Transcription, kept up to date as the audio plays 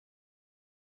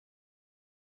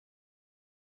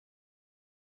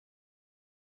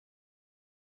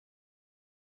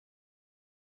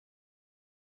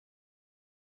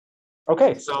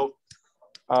Okay, so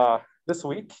this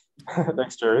week,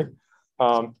 thanks, Jerry.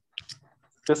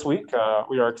 This week,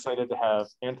 we are excited to have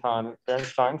Anton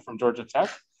Bernshteyn from Georgia Tech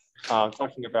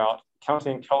talking about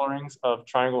counting colorings of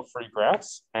triangle-free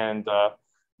graphs. And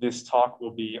this talk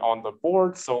will be on the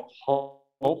board, so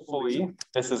hopefully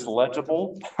this is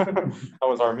legible. That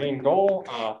was our main goal.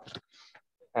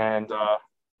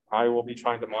 I will be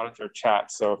trying to monitor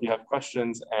chat. So if you have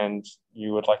questions and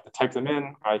you would like to type them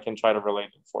in, I can try to relay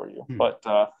them for you. But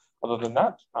other than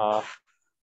that,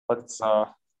 let's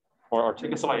or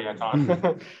take us away,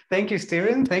 Anton. Thank you,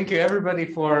 Steven. Thank you, everybody,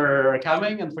 for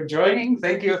coming and for joining.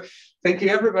 Thank you,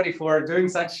 everybody, for doing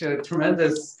such a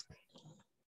tremendous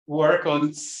work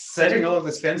on setting all of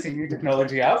this fancy new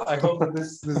technology up. I hope that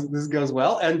this goes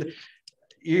well. And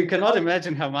you cannot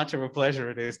imagine how much of a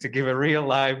pleasure it is to give a real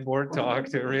live board talk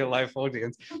to a real live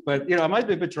audience. But I might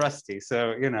be a bit rusty,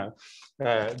 so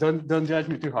don't judge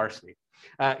me too harshly.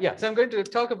 So I'm going to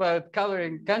talk about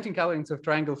counting colorings of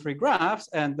triangle-free graphs,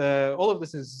 and all of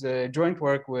this is joint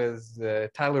work with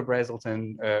Tyler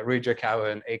Brazelton, Rui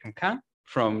Jakawa, and Akam Khan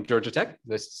from Georgia Tech,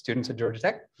 the students at Georgia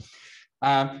Tech.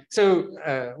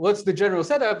 What's the general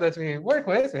setup that we work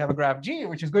with? We have a graph G,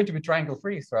 which is going to be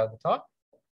triangle-free throughout the talk.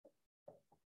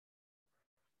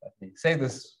 Let me say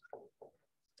this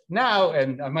now,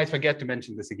 and I might forget to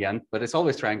mention this again, but it's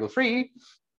always triangle-free.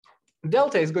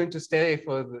 Delta is going to stand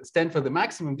for the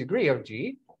maximum degree of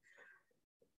G.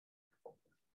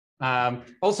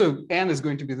 Also, N is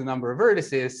going to be the number of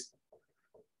vertices,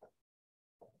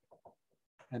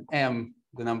 and M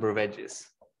the number of edges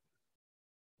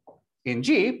in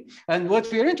G. And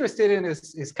what we're interested in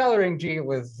is coloring G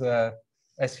with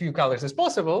as few colors as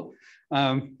possible.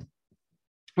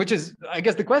 Which is, I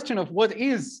guess, the question of what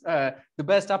is the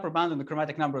best upper bound on the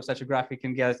chromatic number of such a graph we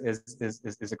can get is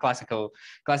a classical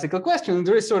question. And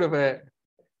there is sort of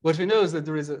what we know is that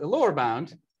there is a lower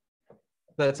bound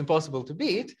that's impossible to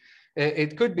beat.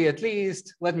 It could be at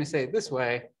least, let me say it this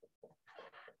way,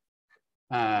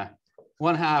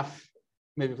 1/2,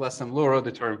 maybe plus some lower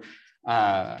order term,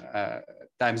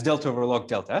 times delta over log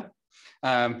delta.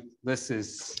 This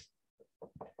is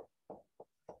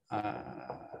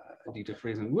Dieter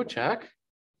Fries and Wuchak,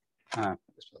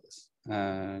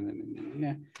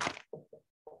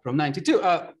 from 92.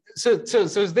 So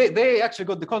they actually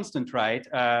got the constant right.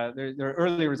 There are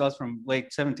early results from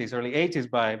late 70s, early 80s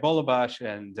by Bolobash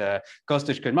and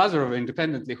Kostich and Mazurov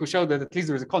independently, who showed that at least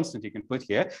there is a constant you can put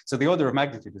here. So the order of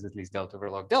magnitude is at least delta over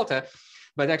log delta.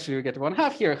 But actually we get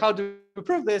 1/2 here. How do we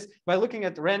prove this? By looking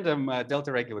at random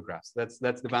delta regular graphs. That's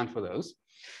the bound for those.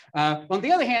 On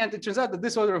the other hand, it turns out that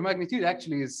this order of magnitude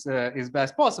actually is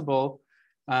best possible.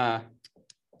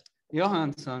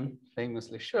 Johansson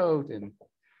famously showed in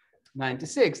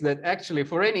 96 that actually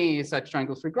for any such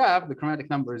triangle-free graph, the chromatic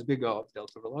number is big O of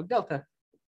delta over log delta.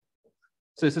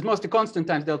 So this is mostly constant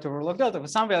times delta over log delta for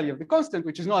some value of the constant,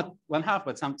 which is not 1/2,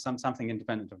 but something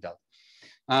independent of delta.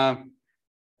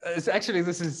 Actually,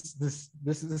 this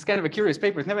is kind of a curious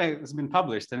paper. It never has been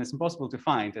published, and it's impossible to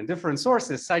find. And different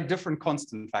sources cite different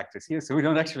constant factors here, so we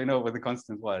don't actually know what the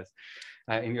constant was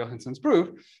in Johansson's proof.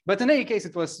 But in any case,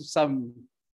 it was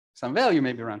some value,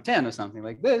 maybe around 10 or something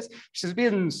like this, which has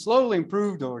been slowly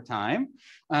improved over time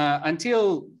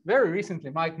until very recently,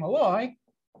 Mike Malloy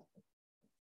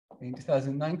in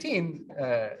 2019,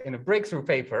 in a breakthrough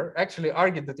paper, actually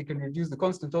argued that you can reduce the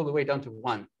constant all the way down to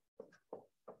 1.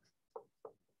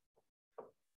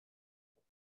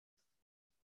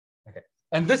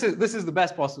 And this is the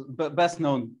best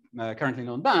known, currently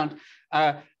known bound.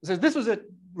 So this was a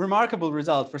remarkable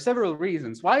result for several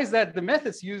reasons. Why is that? The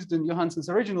methods used in Johansson's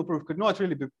original proof could not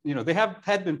really be, they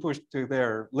had been pushed to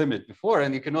their limit before,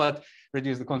 and you cannot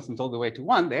reduce the constant all the way to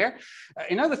 1 there.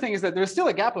 Another thing is that there's still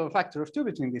a gap of a factor of 2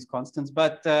 between these constants,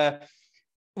 but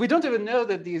we don't even know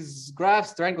that these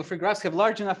graphs, triangle-free graphs, have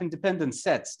large enough independent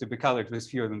sets to be colored with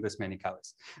fewer than this many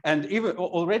colors. And even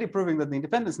already proving that the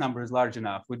independence number is large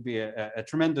enough would be a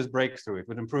tremendous breakthrough. It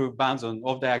would improve bounds on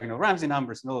off-diagonal Ramsey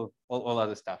numbers and all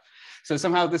other stuff. So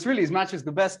somehow this really matches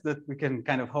the best that we can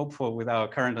kind of hope for with our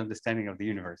current understanding of the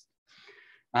universe.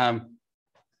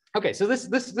 Okay, so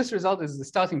this result is the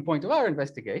starting point of our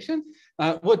investigation.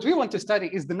 What we want to study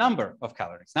is the number of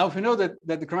colorings. Now, if we know that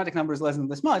the chromatic number is less than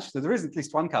this much, so there is at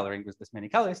least 1 coloring with this many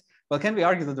colors, well, can we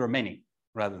argue that there are many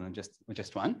rather than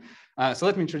just 1? So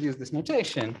let me introduce this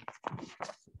notation.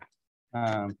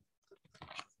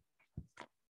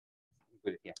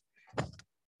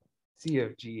 C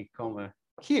of G, comma,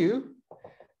 Q.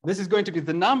 This is going to be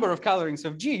the number of colorings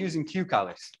of G using Q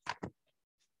colors.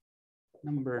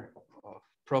 Number of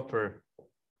proper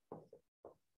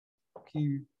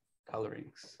Q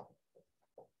colorings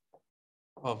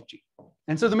of G.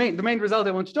 And so the main result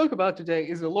I want to talk about today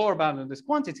is the lower bound of this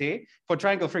quantity for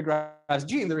triangle-free graphs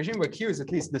G in the regime where Q is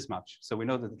at least this much. So we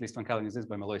know that at least one Calian is this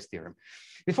by Malloy's theorem.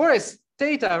 Before I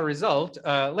state our result,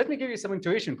 let me give you some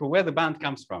intuition for where the bound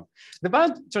comes from. The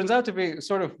bound turns out to be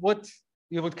sort of what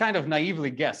you would kind of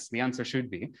naively guess the answer should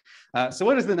be. So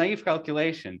what is the naive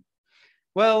calculation?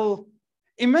 Well,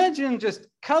 imagine just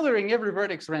coloring every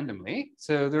vertex randomly.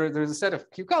 So there's a set of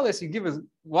Q colors. You give a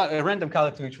random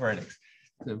color to each vertex.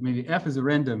 So maybe F is a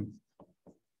random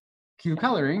Q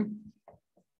coloring.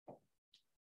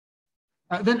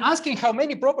 Then asking how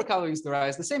many proper colorings there are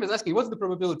is the same as asking what's the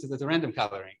probability that the random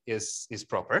coloring is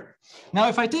proper. Now,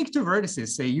 if I take two vertices,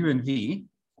 say U and V,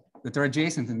 that are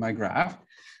adjacent in my graph,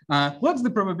 what's the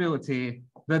probability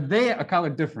that they are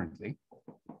colored differently?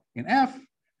 In F,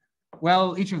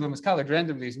 well, each of them is colored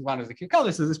randomly as one of the Q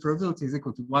colors, so this probability is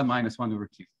equal to 1 minus 1 over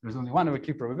Q. There's only 1 over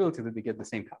Q probability that they get the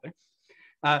same color.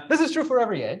 This is true for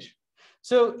every edge.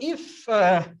 So if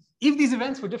these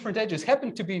events with different edges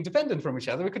happen to be independent from each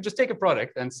other, we could just take a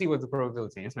product and see what the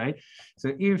probability is, right?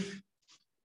 So if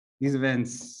these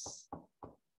events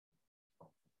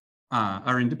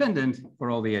are independent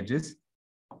for all the edges,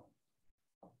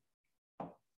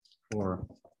 for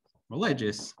all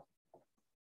edges,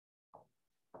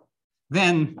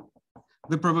 then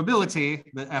the probability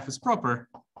that F is proper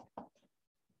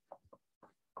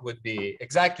would be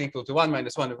exactly equal to 1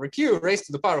 minus 1 over Q raised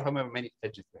to the power of however many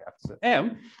edges we have. So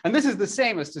M, and this is the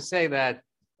same as to say that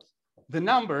the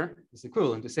number is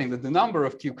equivalent to saying that the number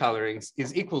of Q colorings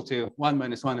is equal to 1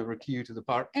 minus 1 over Q to the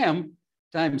power M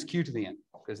times Q to the N,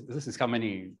 because this is how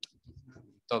many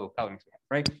total colorings we have,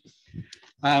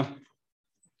 right?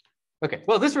 Okay,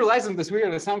 well, this relies on this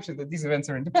weird assumption that these events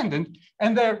are independent,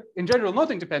 and they're in general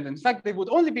not independent. In fact, they would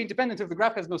only be independent if the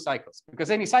graph has no cycles, because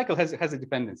any cycle has a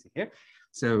dependency here.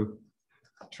 So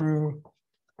true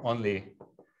only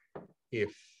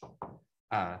if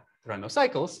there are no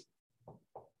cycles.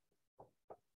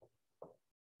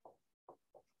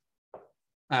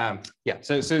 Yeah,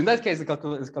 so in that case, the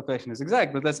calculation is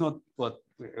exact, but that's not what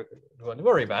we want to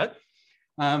worry about.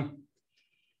 On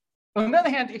the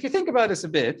other hand, if you think about this a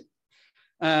bit,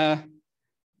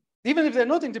 even if they're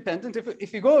not independent,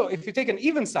 if you take an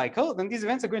even cycle, then these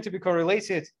events are going to be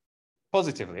correlated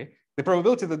positively. The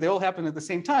probability that they all happen at the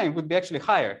same time would be actually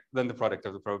higher than the product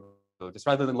of the probabilities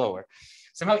rather than lower.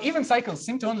 Somehow even cycles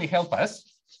seem to only help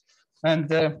us. And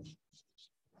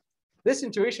this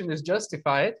intuition is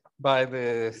justified by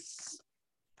the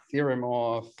theorem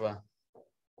of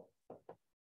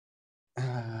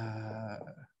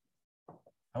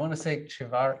I want to say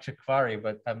Chikvari,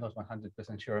 but I'm not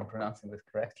 100% sure I'm pronouncing this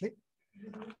correctly.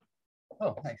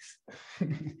 Oh, nice.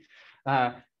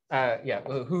 Yeah,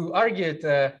 who argued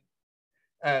that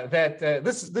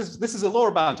this is a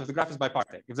lower bound if the graph is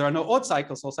bipartite. If there are no odd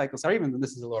cycles, all cycles are even, then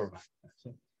this is a lower bound.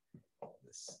 So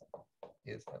this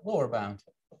is a lower bound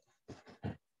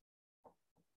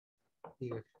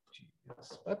if G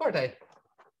is bipartite.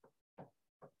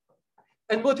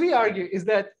 And what we argue is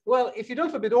that, well, if you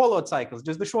don't forbid all odd cycles,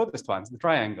 just the shortest ones, the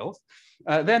triangles,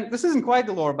 then this isn't quite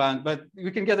the lower bound, but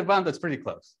we can get a bound that's pretty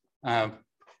close. So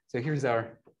here's the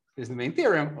main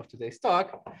theorem of today's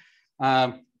talk.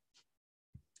 I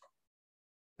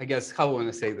guess how I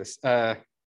want to say this.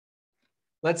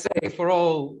 Let's say for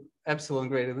all epsilon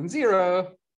greater than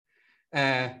 0,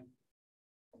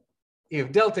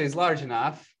 if delta is large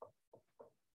enough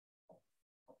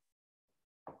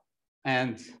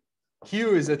and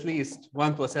Q is at least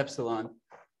 1 plus epsilon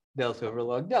delta over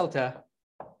log delta,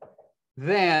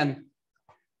 then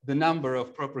the number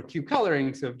of proper Q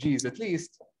colorings of G is at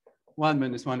least 1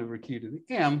 minus 1 over Q to the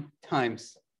M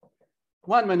times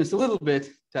 1 minus a little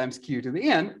bit times Q to the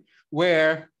N,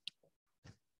 where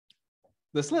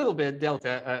this little bit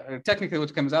delta, technically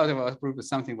what comes out of our proof is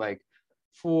something like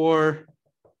 4,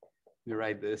 let me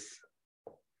write this,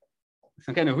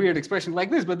 some kind of weird expression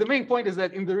like this, but the main point is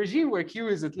that in the regime where Q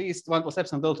is at least 1 plus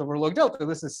epsilon delta over log delta,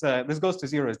 this goes to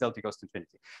 0 as delta goes to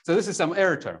infinity. So this is some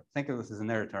error term. Think of this as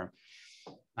an error term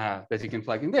that you can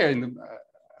plug in there.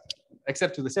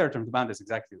 Except to this error term, the bound is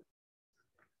exactly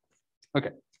that.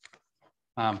 Okay.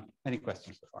 Any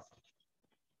questions so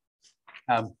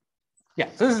far? Yeah,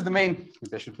 so this is the main,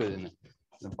 maybe I should put it in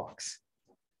the box.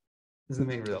 This is the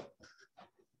main result.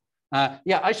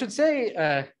 Yeah, I should say,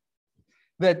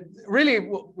 that really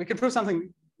we can prove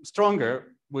something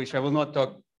stronger, which I will not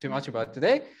talk too much about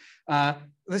today.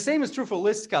 The same is true for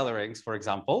list colorings, for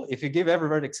example. If you give every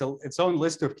vertex its own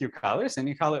list of Q colors and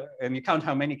you count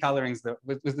how many colorings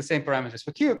with the same parameters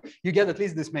for Q, you get at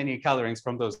least this many colorings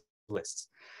from those lists.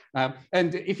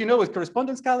 And if you know what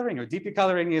correspondence coloring or DP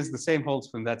coloring is, the same holds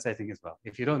from that setting as well.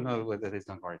 If you don't know what that is,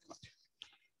 don't worry too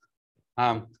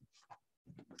much.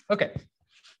 Okay.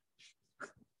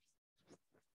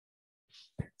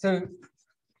 So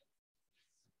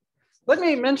let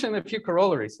me mention a few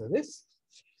corollaries of this.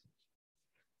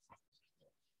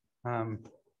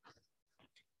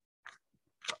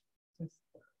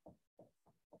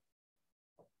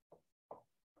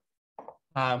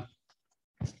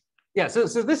 Yeah, so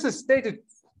this is stated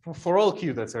for all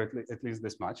Q, that's at least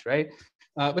this much, right?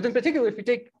 But in particular, if you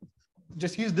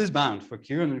just use this bound for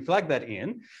Q and we plug that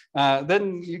in,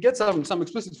 then you get some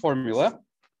explicit formula.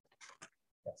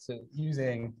 Yeah, so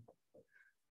using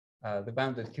the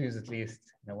bound that Q is at least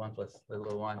 1 plus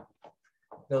little 1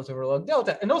 delta over log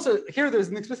delta. And also here there's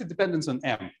an explicit dependence on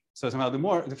M. So somehow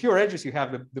the fewer edges you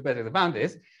have, the better the bound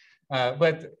is.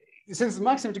 But since the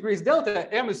maximum degree is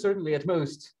delta, M is certainly at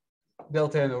most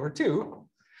delta n over 2.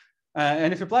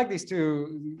 And if you plug these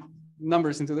two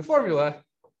numbers into the formula,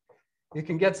 you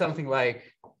can get something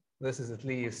like, this is at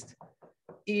least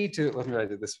e to, let me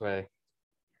write it this way.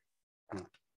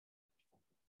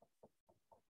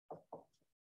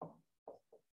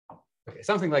 Okay,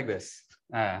 something like this,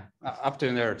 up to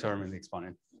an error term in the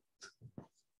exponent.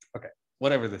 Okay,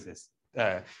 whatever this is.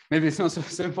 Maybe it's not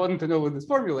so important to know what this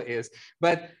formula is,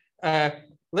 but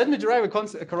let me derive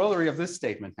a corollary of this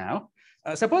statement now.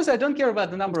 Suppose I don't care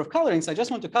about the number of colorings, I just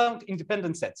want to count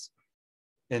independent sets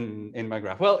in my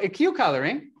graph. Well, a Q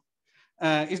coloring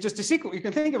is just a sequence. You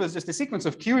can think of it as just a sequence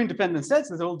of Q independent sets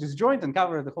that are all disjoint and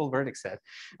cover the whole vertex set.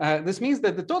 This means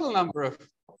that the total number of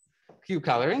Q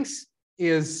colorings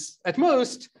is at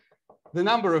most the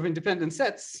number of independent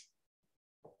sets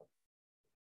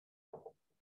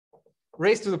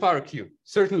raised to the power Q.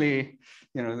 Certainly,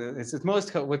 it's at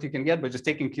most what you can get by just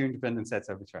taking Q independent sets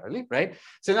arbitrarily, right?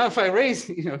 So now if I raise,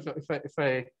 if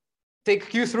I take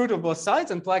Q through to both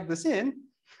sides and plug this in,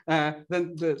 then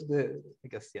I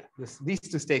guess, yeah, these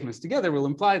two statements together will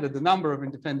imply that the number of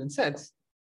independent sets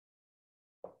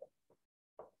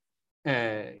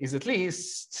is at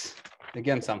least,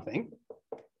 again, something.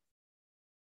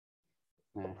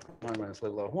 1 minus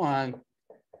little of 1.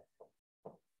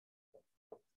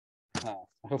 I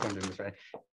hope I'm doing this right.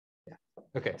 Yeah.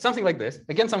 Okay, something like this.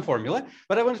 Again, some formula.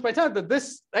 But I want to point out that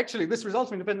this result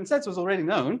from independent sets was already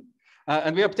known,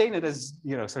 and we obtain it as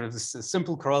sort of this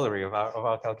simple corollary of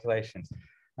our calculations.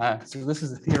 So this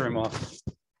is a theorem of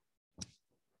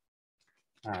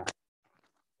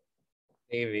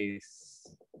Davies,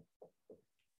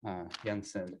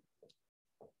 Jensen,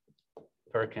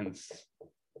 Perkins,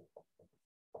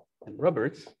 and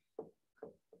Roberts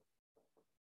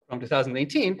from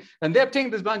 2018, and they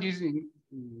obtained this bound using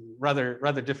rather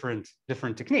different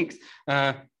techniques.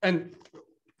 And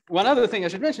one other thing I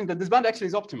should mention, that this bound actually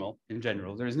is optimal in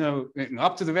general. There is no,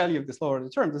 up to the value of this lower order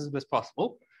term, this is best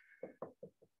possible.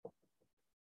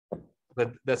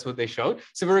 But that's what they showed.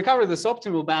 So we recover this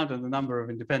optimal bound on the number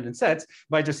of independent sets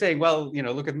by just saying, well,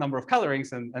 look at the number of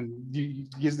colorings and you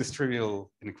use this trivial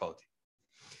inequality.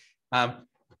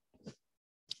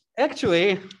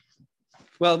 Actually,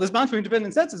 well, this bound for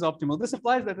independent sets is optimal. This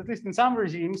implies that at least in some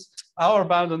regimes, our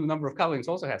bound on the number of colorings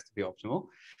also has to be optimal.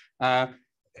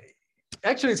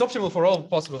 Actually, it's optimal for all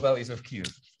possible values of Q.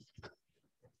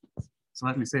 So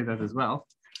let me say that as well.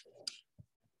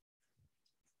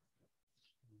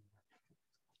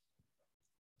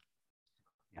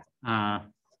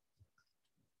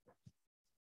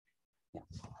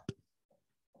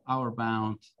 Our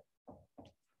bound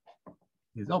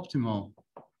is optimal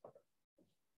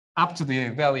up to the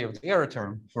value of the error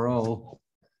term for all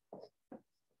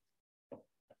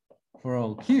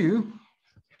Q.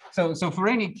 So for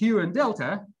any Q and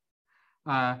delta,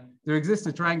 there exists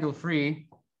a triangle free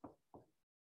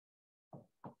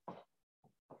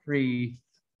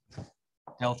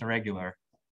delta regular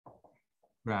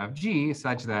graph G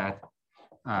such that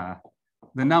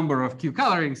the number of Q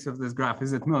colorings of this graph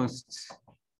is at most,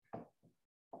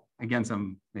 again,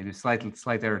 some maybe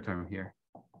slight error term here.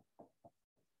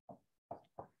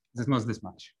 It's at most this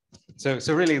much. So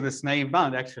really this naive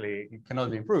bound actually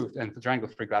cannot be improved, and for triangle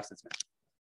free graphs it's met.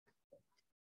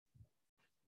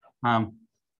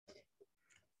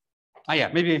 Yeah,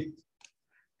 maybe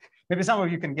some of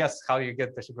you can guess how you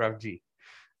get the graph G.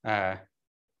 Random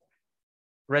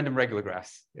regular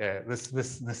graphs. This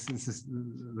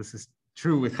is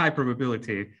true with high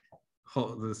probability.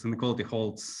 This inequality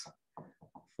holds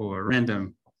for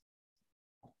random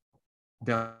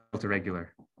delta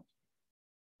regular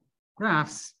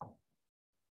graphs.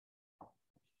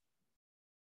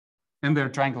 And they're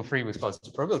triangle-free with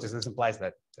positive probabilities. This implies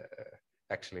that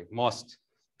actually most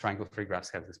triangle-free graphs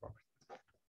have this property.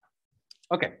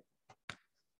 Okay.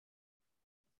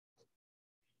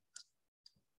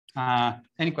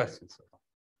 Any questions?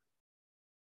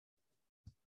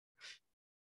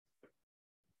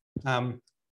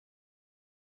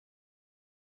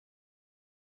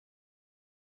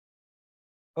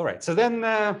 All right, so then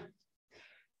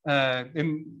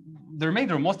in the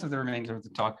remainder, most of the remainder of the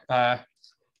talk,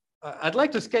 I'd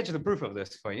like to sketch the proof of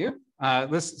this for you.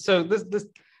 The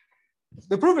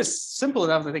proof is simple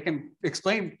enough that I can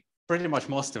explain pretty much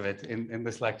most of it in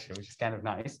this lecture, which is kind of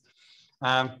nice.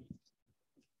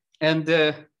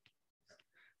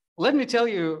 Let me tell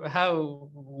you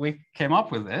how we came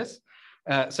up with this.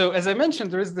 So as I mentioned,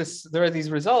 there are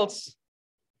these results,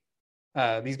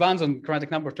 these bounds on chromatic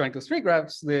number of triangle tree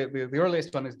graphs. The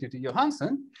earliest one is due to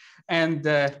Johansson, and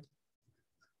that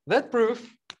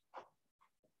proof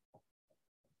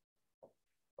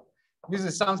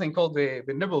uses something called the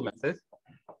nibble method.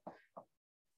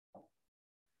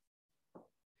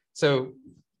 So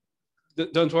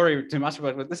don't worry too much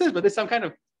about what this is, but it's some kind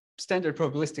of standard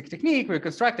probabilistic technique where you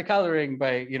construct the coloring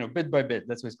by, bit by bit.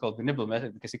 That's what's called the nibble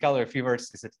method, because you color a few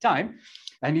vertices at a time,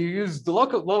 and you use the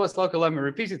lowest local lemma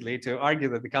repeatedly to argue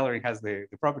that the coloring has the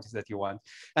properties that you want.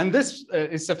 And this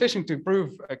is sufficient to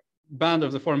prove a bound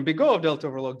of the form big O of delta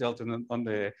over log delta on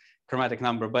the chromatic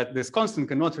number, but this constant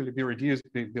cannot really be reduced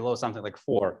below something like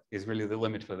 4 is really the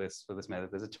limit for this method,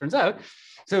 as it turns out.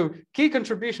 So key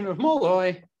contribution of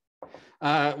Molloy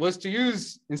was to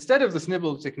use, instead of this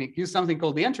nibble technique, use something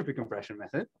called the entropy compression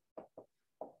method.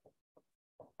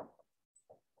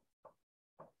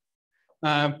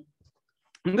 And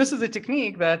this is a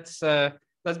technique that's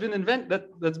been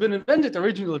invented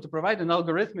originally to provide an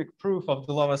algorithmic proof of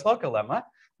the lowest local lemma.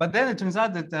 But then it turns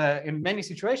out that in many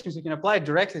situations you can apply it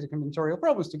directly to combinatorial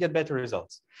problems to get better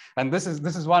results. And this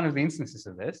is one of the instances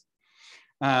of this.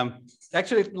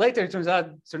 Actually, later it turns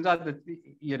out that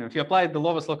if you apply the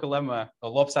lowest local lemma,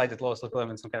 or lopsided lowest local lemma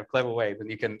in some kind of clever way,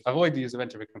 then you can avoid the use of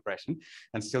entropy compression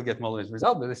and still get Molloy's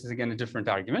result. But this is again a different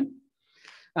argument.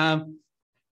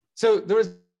 So there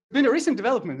has been a recent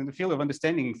development in the field of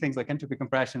understanding things like entropy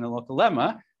compression and local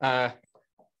lemma.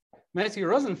 Matthew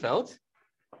Rosenfeld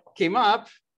came up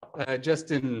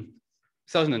just in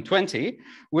 2020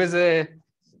 with a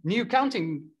new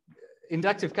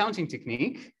inductive counting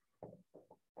technique,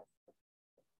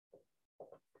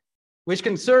 which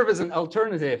can serve as an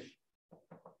alternative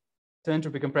to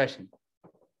entropy compression.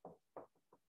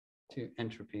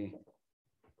 Entropy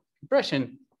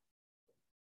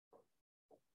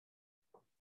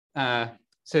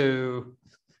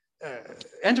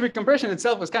compression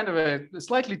itself was kind of a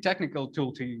slightly technical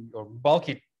tool or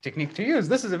bulky technique to use.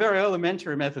 This is a very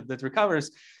elementary method that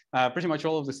recovers pretty much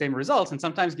all of the same results and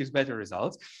sometimes gives better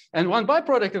results. And one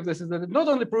byproduct of this is that it not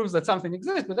only proves that something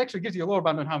exists, but actually gives you a lower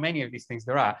bound on how many of these things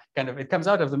there are. It comes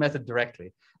out of the method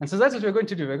directly. And so that's what we're going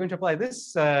to do. We're going to apply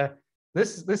this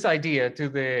idea to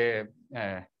the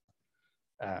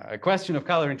question of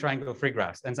coloring triangle free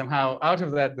graphs. And somehow out of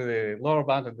that, the lower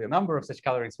bound of the number of such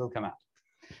colorings will come out.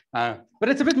 But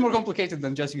it's a bit more complicated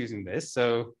than just using this.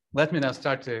 So let me now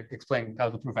start to explain how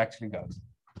the proof actually goes.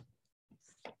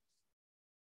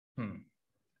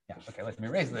 Yeah, okay, let me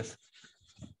erase this.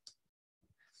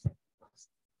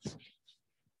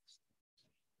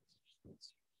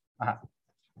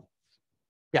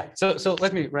 Yeah, so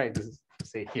let me write this,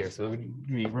 say here. So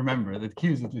we remember that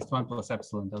Q is at least 1 plus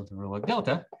epsilon delta over log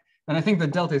delta. And I think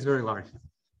that delta is very large.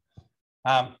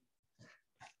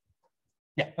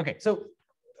 Yeah, okay, so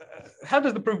how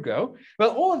does the proof go?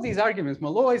 Well, all of these arguments,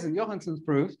 Molloy's and Johansson's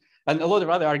proofs, and a lot of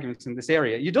other arguments in this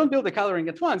area, you don't build the coloring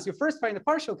at once. You first find a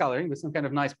partial coloring with some kind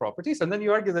of nice properties, and then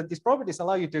you argue that these properties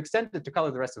allow you to extend it to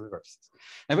color the rest of the vertices.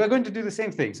 And we're going to do the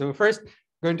same thing. So we're first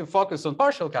going to focus on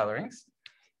partial colorings,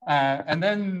 and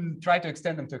then try to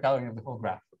extend them to a coloring of the whole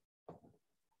graph.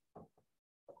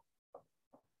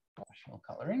 Partial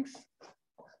colorings.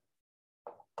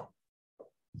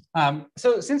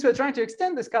 So since we're trying to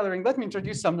extend this coloring, let me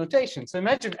introduce some notation. So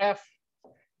imagine F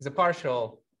is a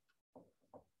partial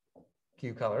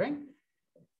Q coloring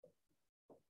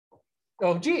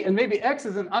of G, and maybe X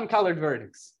is an uncolored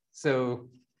vertex. So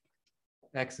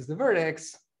X is the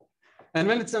vertex. And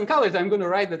when it's uncolored, I'm going to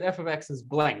write that F of X is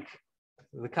blank.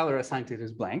 The color assigned to it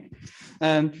is blank.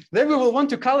 And then we will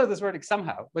want to color this vertex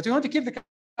somehow, but we want to keep the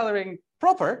coloring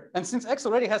proper. And since X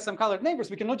already has some colored neighbors,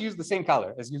 we cannot use the same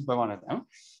color as used by one of them.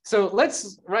 So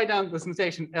let's write down this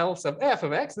notation L sub F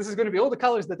of X. This is going to be all the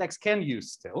colors that X can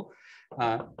use still.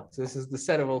 So this is the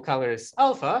set of all colors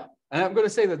alpha. and I'm going to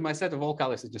say that my set of all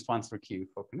colors is just 1 through Q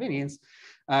for convenience,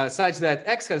 such that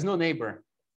X has no neighbor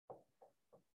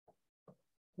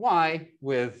Y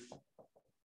with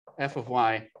f of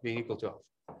Y being equal to alpha.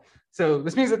 So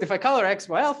this means that if I color X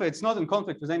by alpha, it's not in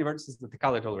conflict with any vertices that I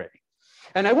colored already.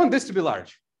 And I want this to be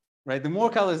large, right? The more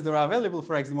colors there are available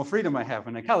for X, the more freedom I have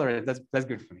when I color it. That's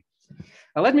good for me.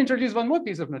 Now let me introduce one more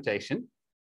piece of notation.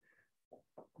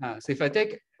 So if I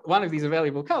take one of these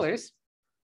available colors,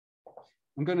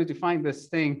 I'm going to define this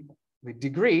thing with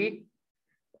degree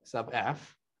sub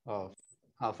f of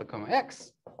alpha comma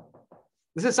X.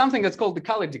 This is something that's called the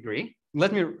color degree.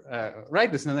 Let me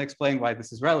write this and then explain why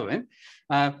this is relevant.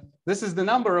 This is the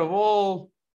number of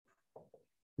all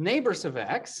neighbors of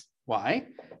X, Y,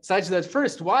 such that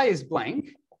first Y is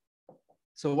blank,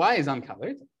 so Y is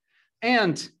uncolored,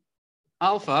 and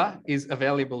alpha is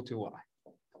available to Y.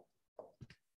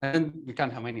 And we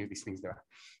count how many of these things there are.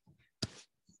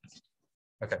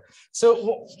 Okay,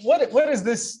 so what does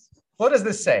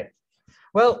this say?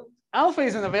 Well, alpha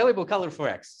is an available color for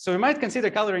X. So we might consider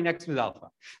coloring X with alpha.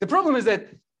 The problem is that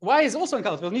Y is also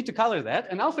uncolored. We'll need to color that,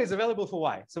 and alpha is available for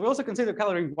Y. So we also consider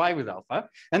coloring Y with alpha.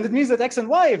 And it means that X and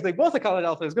Y, if they both are colored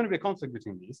alpha, there's going to be a conflict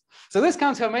between these. So this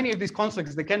counts how many of these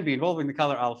conflicts there can be involving the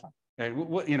color alpha. Okay?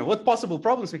 What possible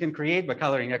problems we can create by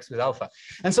coloring X with alpha.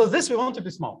 And so this we want to be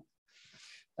small.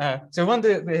 So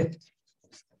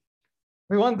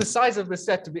we want the size of the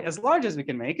set to be as large as we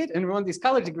can make it, and we want these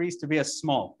color degrees to be as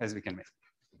small as we can make it.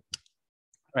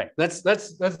 Right, that's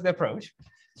the approach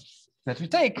that we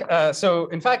take. So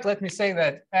in fact, let me say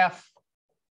that F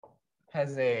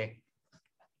has a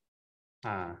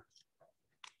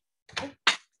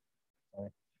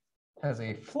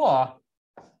flaw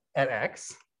at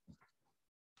X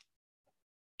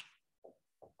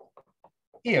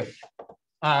if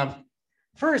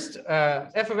first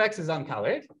f of X is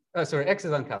uncolored. Sorry, X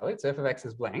is uncolored, so f of X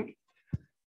is blank,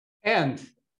 and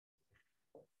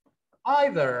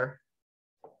either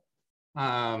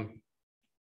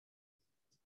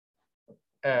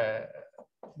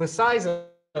the size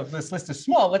of this list is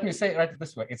small. Let me say it right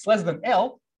this way. It's less than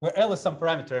L, where L is some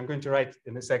parameter. I'm going to write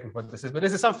in a second what this is, but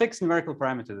this is some fixed numerical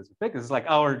parameter that's fixed. This is like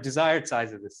our desired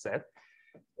size of this set.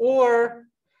 Or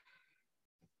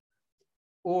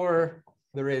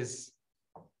there is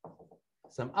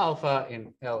some alpha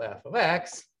in LF of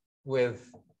X with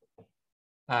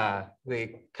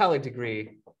the color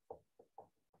degree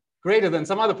greater than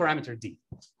some other parameter D.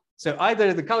 So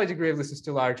either the color degree of this is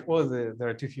too large or there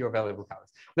are too few available colors.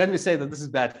 Let me say that this is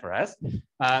bad for us,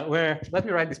 where let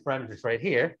me write these parameters right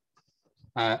here.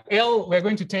 L, we're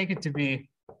going to take it to be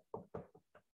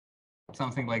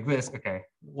something like this. Okay,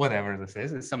 whatever this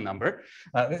is, it's some number.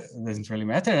 It doesn't really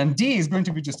matter. And D is going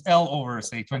to be just L over,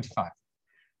 say, 25.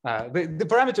 The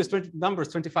parameters, numbers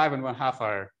 25 and 1/2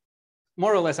 are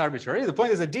more or less arbitrary. The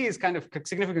point is that D is kind of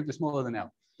significantly smaller than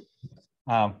L.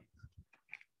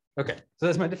 Okay, so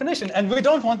that's my definition. And we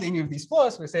don't want any of these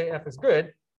flaws. We say F is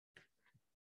good.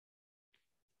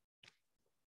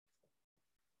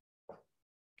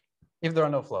 If there are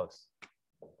no flaws.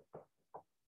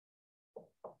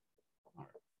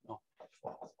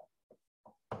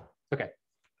 Okay,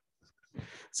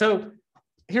 so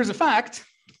here's a fact.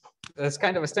 That's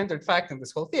kind of a standard fact in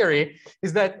this whole theory,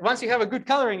 is that once you have a good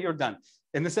coloring, you're done.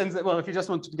 In the sense that, well, if you just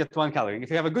want to get one coloring, if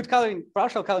you have a good coloring,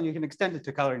 partial coloring, you can extend it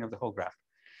to coloring of the whole graph.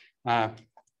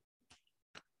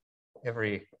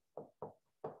 Every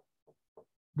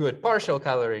good partial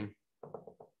coloring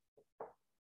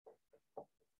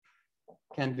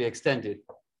can be extended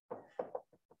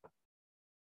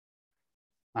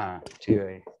to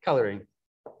a coloring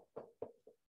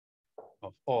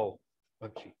of all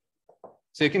of G.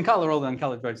 So you can color all the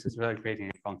uncolored vertices without creating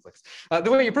any conflicts. The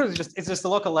way you prove it is it's just a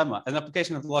local lemma, an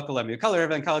application of the local lemma. You color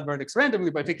every uncolored vertex randomly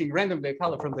by picking randomly a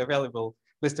color from the available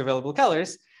list of available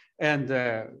colors. And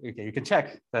okay, you can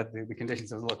check that the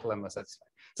conditions of the local lemma are satisfied.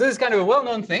 So this is kind of a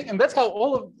well-known thing. And that's how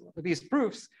all of these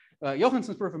proofs,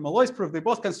 Johansson's proof and Malloy's proof, they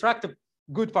both construct a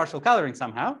good partial coloring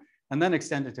somehow, and then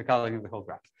extend it to coloring of the whole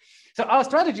graph. So our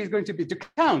strategy is going to be to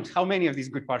count how many of these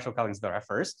good partial colorings there are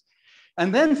first,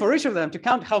 and then for each of them to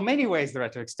count how many ways there are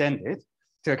to extend it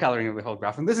to a coloring of the whole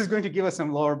graph. And this is going to give us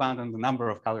some lower bound on the number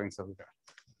of colorings of the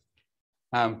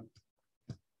graph.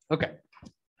 Okay.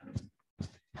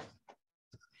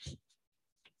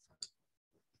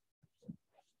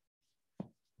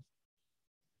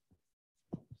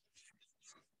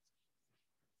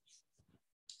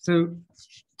 So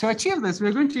to achieve this,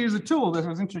 we're going to use a tool that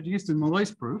was introduced in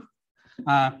Malloy's proof.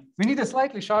 We need a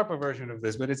slightly sharper version of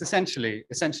this, but it's essentially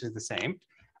the same.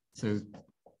 So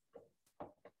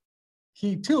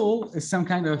key tool is some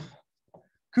kind of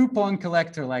coupon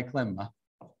collector-like lemma.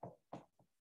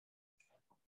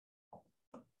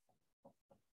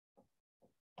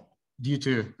 due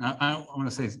to, I want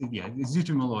to say, yeah, it's due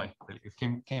to Malloy.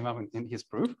 It came up in his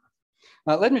proof.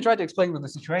 Let me try to explain what the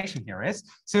situation here is.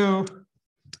 So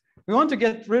we want to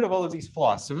get rid of all of these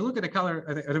flaws. So we look at the color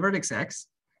at a vertex X,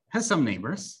 has some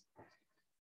neighbors.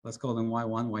 Let's call them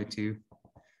Y1, Y2.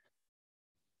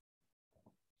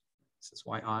 This is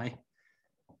YI,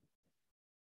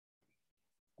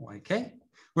 YK,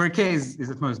 where K is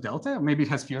at most delta, or maybe it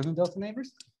has fewer than delta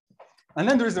neighbors. And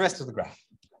then there's the rest of the graph.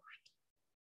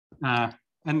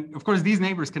 And of course, these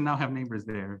neighbors can now have neighbors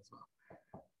there as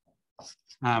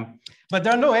well. But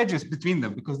there are no edges between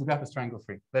them because the graph is triangle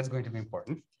free. That's going to be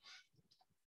important.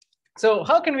 So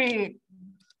how can we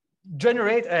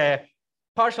generate a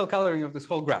partial coloring of this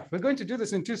whole graph? We're going to do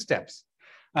this in 2 steps.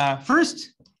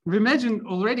 First, we imagine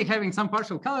already having some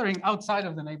partial coloring outside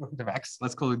of the neighborhood of X.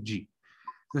 Let's call it G.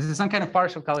 This is some kind of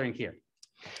partial coloring here.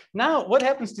 Now, what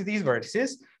happens to these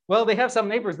vertices? Well, they have some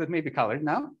neighbors that may be colored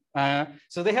now.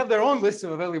 So they have their own list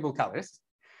of available colors.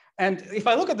 And if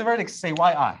I look at the vertex, say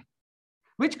YI,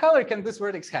 which color can this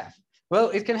vertex have? Well,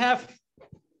 it can have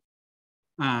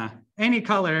any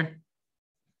color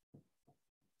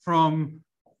from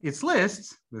its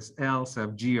list, this L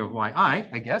sub G of YI,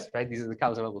 I guess, right? These are the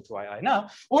colors available to YI now.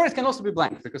 Or it can also be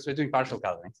blank because we're doing partial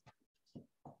coloring,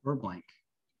 or blank.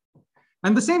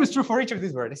 And the same is true for each of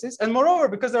these vertices. And moreover,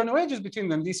 because there are no edges between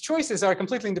them, these choices are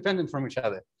completely independent from each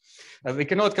other. They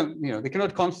cannot, they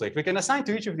cannot conflict. We can assign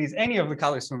to each of these any of the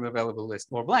colors from the available list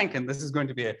or blank, and this is going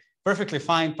to be a perfectly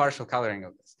fine partial coloring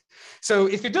of this. So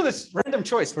if you do this random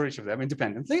choice for each of them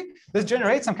independently, this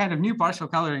generates some kind of new partial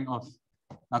coloring of,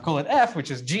 I'll call it F, which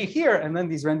is G here, and then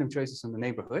these random choices in the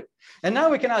neighborhood. And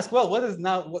now we can ask, well, what is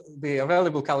now the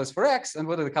available colors for X, and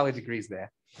what are the color degrees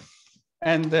there?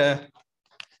 And the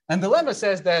lemma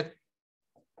says that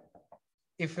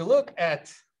if you look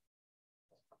at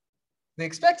the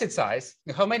expected size,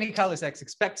 how many colors X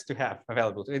expects to have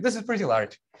available to it, this is pretty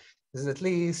large. This is at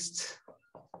least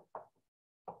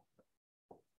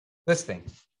this thing,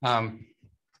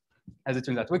 as it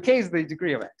turns out, where K is the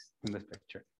degree of X in this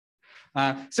picture.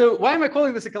 So why am I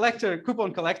calling this a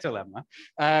coupon collector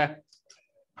lemma?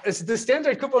 It's the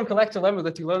standard coupon collector lemma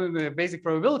that you learn in the basic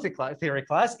probability theory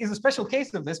class is a special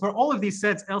case of this, where all of these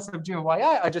sets L sub G of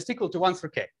YI are just equal to 1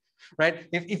 through K, right?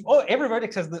 If every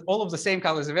vertex has all of the same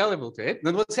colors available to it,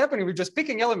 then what's happening, we're just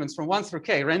picking elements from 1 through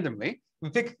K randomly. We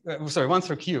pick, 1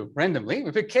 through Q randomly.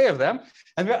 We pick K of them,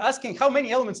 and we're asking how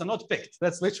many elements are not picked.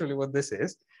 That's literally what this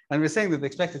is. And we're saying that the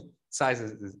expected size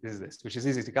is this, which is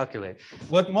easy to calculate.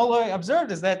 What Molloy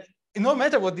observed is that no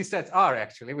matter what these sets are,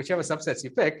 actually, whichever subsets you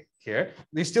pick here,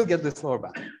 you still get this lower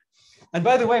bound. And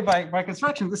by the way, by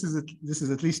construction, this is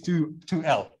at least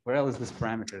 2L, where L is this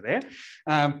parameter there.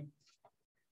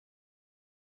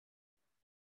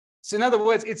 So in other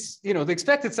words, it's, the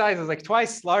expected size is like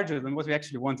twice larger than what we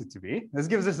actually want it to be. This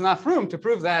gives us enough room to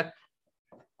prove that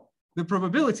the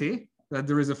probability that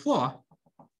there is a flaw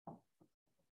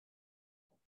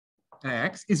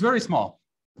X is very small,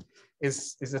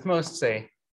 is at most, say,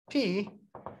 P,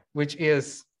 which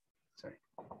is,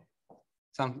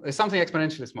 something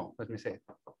exponentially small. Let me say it.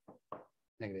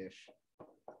 Negative.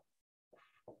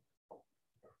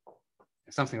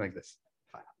 Something like this.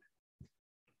 500.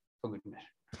 For good measure.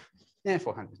 Yeah,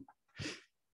 400.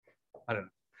 I don't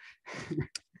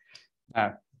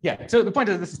know. Yeah, so the point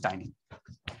is this is tiny.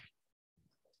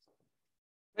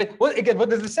 Again, what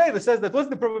does it say? It says that what's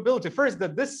the probability first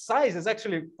that this size is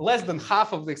actually less than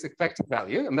half of this expected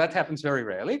value, and that happens very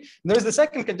rarely. And there's the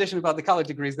second condition about the color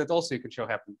degrees that also you could show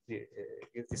happen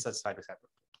is satisfied with happen.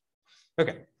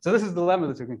 Okay, so this is the lemma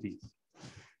that we're going to use.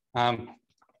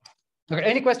 Okay,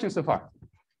 any questions so far?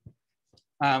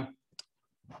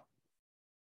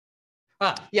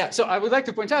 Yeah, so I would like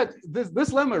to point out this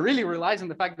lemma really relies on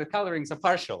the fact that colorings are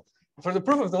partial. For the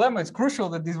proof of the lemma, it's crucial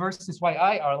that these vertices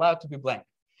YI are allowed to be blank.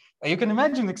 You can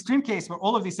imagine an extreme case where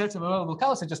all of these sets of available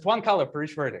colors are just one color per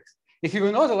each vertex. If you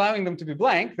were not allowing them to be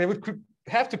blank, they would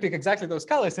have to pick exactly those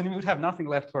colors, and we would have nothing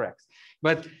left for X.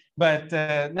 But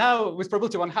now with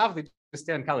probability 1/2, they just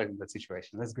stay uncolored in that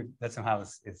situation. That's good. That somehow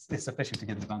is sufficient to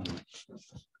get the boundary.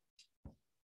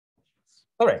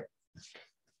 All right.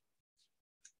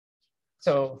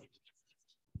 So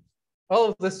all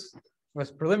of this was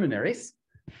preliminaries.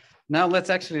 Now let's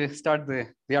actually start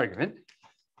the argument.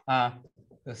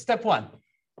 Step 1.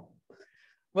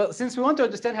 Well, since we want to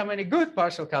understand how many good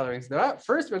partial colorings there are,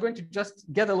 first we're going to just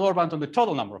get a lower bound on the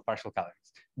total number of partial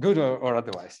colorings, good or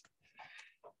otherwise.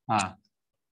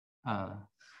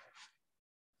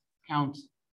 Count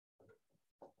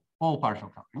all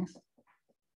partial colorings.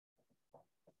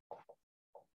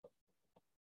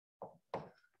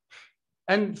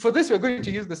 And for this, we're going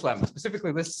to use this lemma,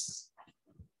 specifically this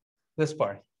this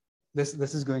part. This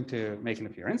is going to make an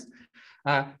appearance.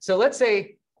 So let's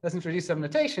say, let's introduce some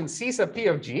notation. C sub P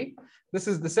of G. This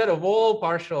is the set of all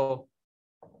partial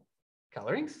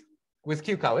colorings with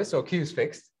Q colors. So Q is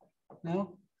fixed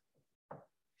now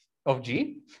of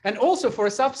G. And also for a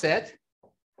subset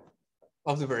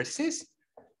of the vertices,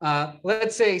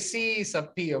 let's say C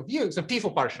sub P of U. So P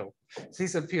for partial. C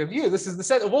sub P of U. This is the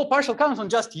set of all partial columns on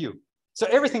just U. So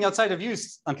everything outside of U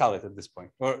is uncolored at this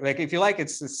point. Or like, if you like,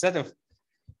 it's a set of,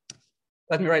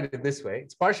 let me write it this way.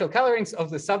 It's partial colorings of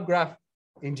the subgraph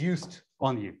induced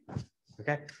on U,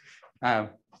 okay?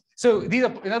 So these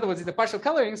are, in other words, the partial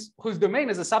colorings whose domain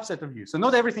is a subset of U. So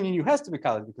not everything in U has to be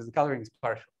colored because the coloring is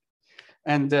partial.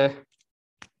 And the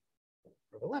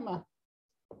lemma.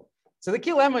 So the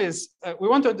key lemma is we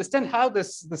want to understand how the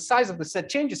size of the set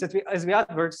changes as we add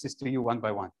vertices to U one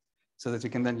by one, so that we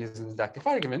can then use the deductive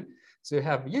argument. So you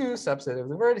have U subset of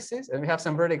the vertices, and we have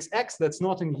some vertex X that's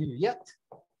not in U yet.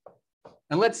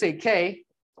 And let's say K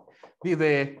be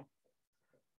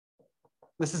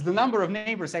this is the number of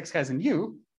neighbors X has in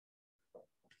U.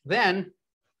 Then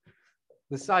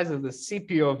the size of the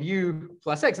CP of U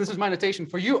plus X, this is my notation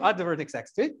for U at the vertex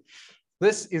X to it.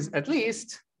 This is at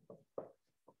least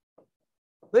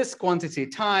this quantity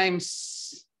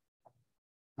times,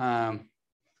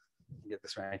 get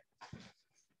this right.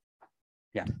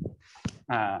 Yeah,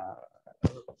 the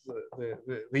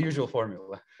usual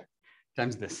formula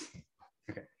times this.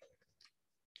 Okay.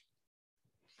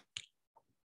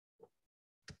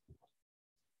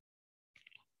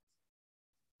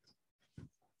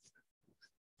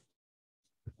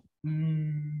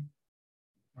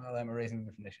 Well, I'm erasing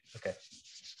the definition. Okay.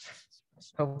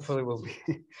 Hopefully we'll be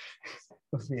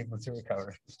able to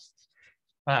recover.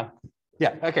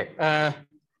 Yeah. Okay.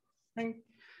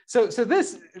 So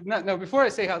this now before I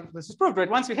say how this is proved, right?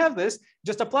 Once we have this,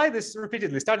 just apply this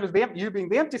repeatedly. Start with U being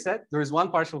the empty set. There is one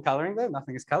partial coloring there.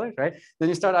 Nothing is colored, right? Then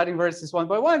you start adding vertices one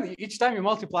by one. Each time you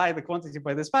multiply the quantity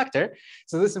by this factor.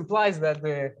 So this implies that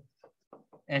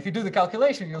and if you do the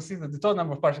calculation, you'll see that the total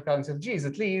number of partial colorings of G is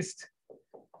at least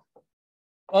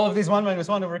all of these 1 minus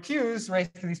 1 over Q's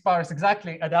raised to these powers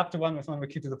exactly add up to 1 minus 1 over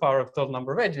Q to the power of total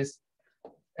number of edges.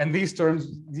 And these terms,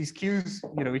 these Q's,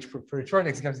 each for each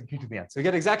vertex gives a Q to the n. So you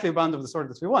get exactly a bound of the sort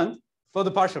that we want for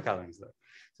the partial colorings though.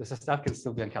 So some stuff can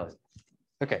still be uncolored.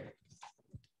 Okay.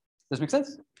 Does this make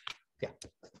sense? Yeah.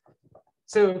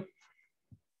 So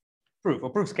proof, or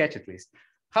proof sketch at least.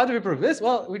 How do we prove this?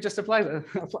 Well, we just apply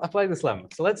this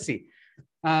lemma. So let's see.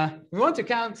 We want to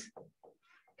count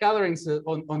colorings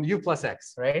on U plus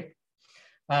X, right?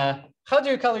 How do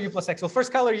you color U plus X? Well,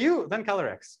 first color U, then color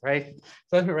X, right?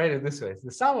 So let me write it this way. It's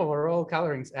the sum over all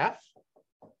colorings F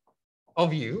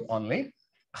of U only.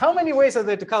 How many ways are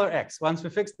there to color X once we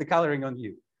fix the coloring on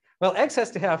U? Well, X has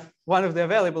to have one of the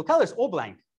available colors or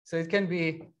blank. So it can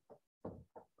be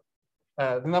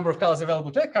the number of colors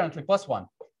available to it currently plus 1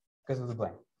 because of the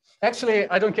blank. Actually,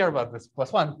 I don't care about this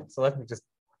plus 1. So let me just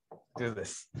do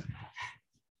this.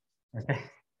 Okay.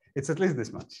 It's at least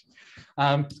this much.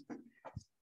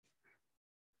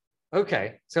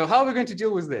 Okay, so how are we going to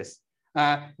deal with this?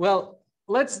 Well,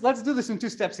 let's do this in 2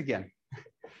 steps again.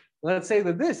 Let's say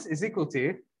that this is equal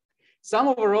to sum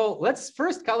over all. Let's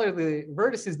first color the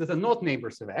vertices that are not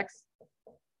neighbors of X.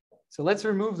 So let's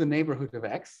remove the neighborhood of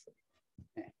X.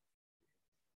 All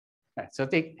right, so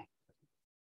take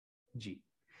G.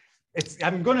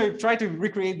 I'm going to try to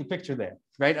recreate the picture there,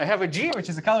 right? I have a G, which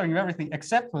is a coloring of everything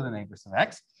except for the neighbors of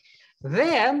X.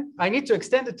 Then I need to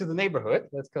extend it to the neighborhood.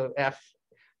 Let's call it F.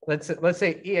 Let's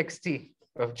say ext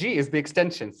of G is the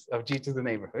extensions of G to the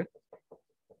neighborhood.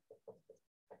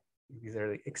 These are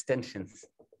the extensions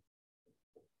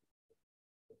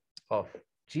of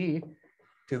G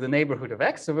to the neighborhood of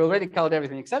X. So we already colored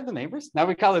everything except the neighbors. Now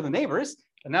we color the neighbors,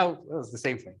 and now it's the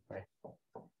same thing, right?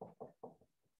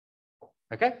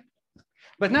 Okay,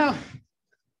 but now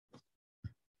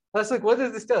let's look. What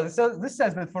does this tell? This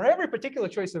says that for every particular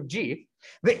choice of G,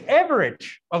 the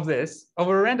average of this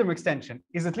over a random extension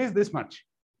is at least this much,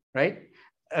 right?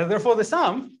 Therefore, the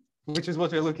sum, which is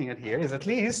what we're looking at here, is at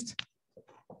least.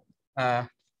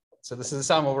 So this is the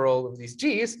sum over all of these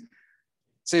G's.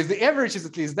 So if the average is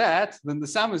at least that, then the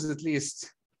sum is at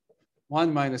least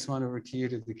 1 minus 1 over Q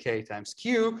to the K times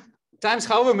Q times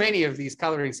however many of these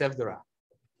colorings F there are.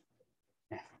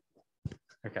 Yeah.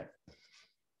 Okay.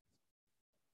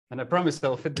 And I promise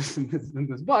I'll fit this in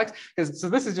this box, because so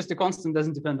this is just a constant,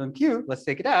 doesn't depend on Q. Let's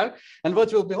take it out. And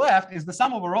what will be left is the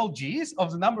sum over all G's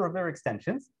of the number of their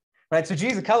extensions, right? So G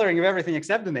is a coloring of everything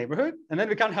except the neighborhood. And then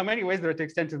we count how many ways there are to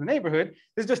extend to the neighborhood.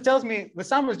 This just tells me the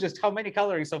sum is just how many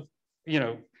colorings of,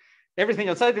 everything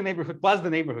outside the neighborhood plus the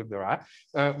neighborhood there are,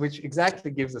 which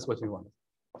exactly gives us what we want.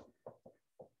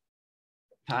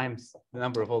 Times the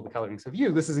number of all the colorings of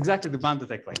U. This is exactly the bound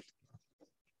that I claimed.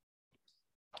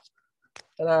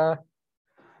 Ta-da.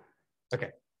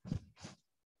 Okay.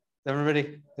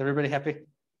 Everybody happy?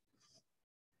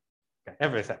 Okay,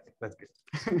 everybody's happy. That's good.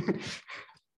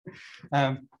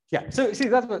 Yeah, so see,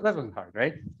 that wasn't hard,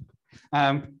 right?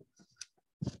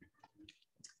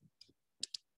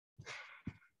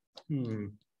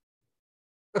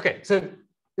 Okay, so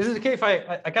this is okay if I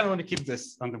kind of want to keep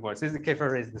this on the board. So this is okay if I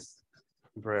raise this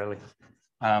temporarily.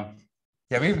 Yeah,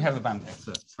 we even have the band there,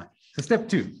 so it's fine. So step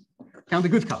 2, count the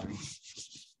good coloring.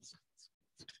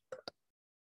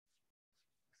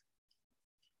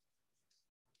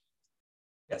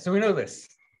 Yeah, so we know this.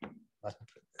 A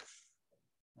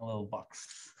little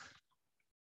box.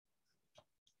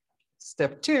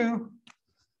 Step 2,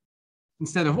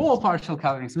 instead of all partial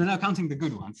colorings, we're now counting the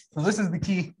good ones. So this is the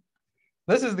key.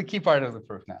 This is the key part of the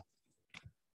proof now.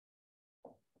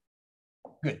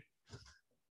 Good.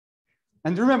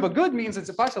 And remember, good means it's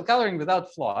a partial coloring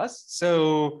without flaws.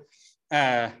 So,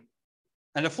 and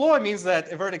a flaw means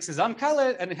that a vertex is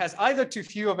uncolored and it has either too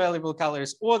few available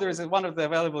colors or there is one of the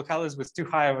available colors with too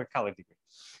high of a color degree.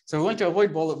 So we want to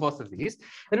avoid both of these.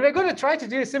 And we're going to try to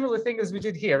do a similar thing as we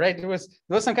did here, right? There was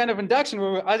some kind of induction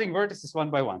where we're adding vertices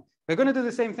one by one. We're going to do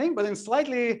the same thing, but in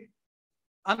slightly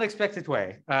unexpected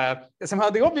way. Somehow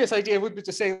the obvious idea would be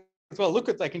to say, well, look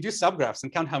at like induce subgraphs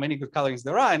and count how many good colorings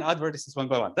there are and add vertices one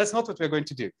by one. That's not what we're going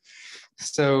to do.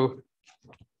 So,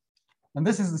 and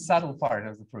this is the subtle part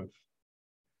of the proof.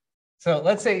 So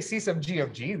let's say C sub G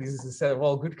of G, this is a set of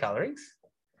all good colorings,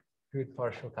 good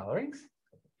partial colorings.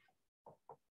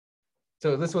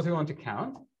 So this is what we want to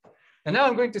count. And now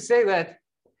I'm going to say that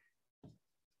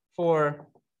for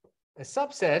a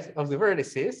subset of the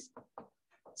vertices,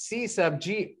 C sub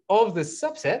G of the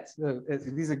subset,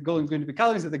 these are going to be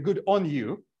colorings that are good on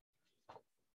U.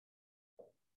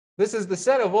 This is the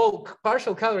set of all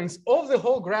partial colorings of the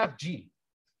whole graph G.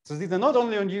 So these are not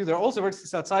only on U, there are also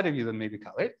vertices outside of U that may be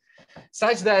colored,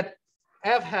 such that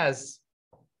F has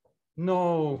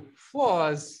no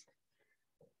flaws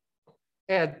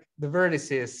at the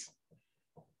vertices.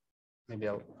 Maybe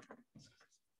I'll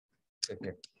put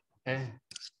here.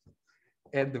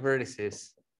 At the vertices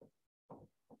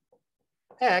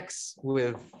X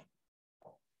with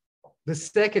the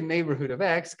second neighborhood of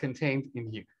X contained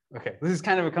in U. Okay, this is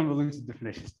kind of a convoluted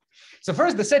definition. So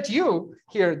first, the set U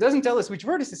here doesn't tell us which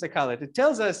vertices are colored. It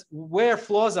tells us where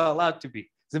flaws are allowed to be.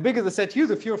 The bigger the set U,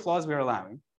 the fewer flaws we're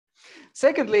allowing.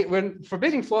 Secondly, we're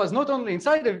forbidding flaws not only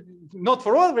inside of, not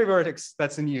for all every vertex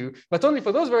that's in U, but only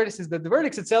for those vertices that the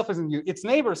vertex itself is in U, its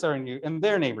neighbors are in U, and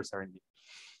their neighbors are in U.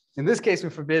 In this case, we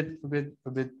forbid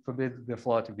the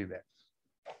flaw to be there.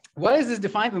 Why is this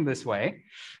defined in this way?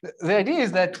 The idea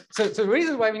is that, so the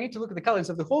reason why we need to look at the colors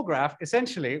of the whole graph,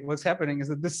 essentially what's happening is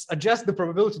that this adjusts the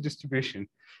probability distribution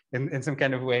in some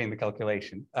kind of way in the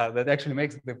calculation that actually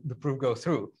makes the proof go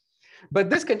through. But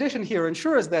this condition here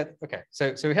ensures that, okay,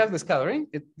 so we have this coloring,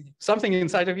 something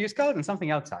inside of U is colored and something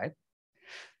outside.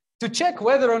 To check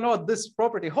whether or not this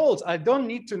property holds, I don't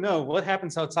need to know what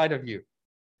happens outside of U.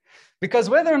 Because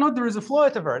whether or not there is a flaw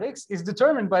at a vertex is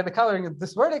determined by the coloring of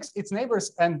this vertex, its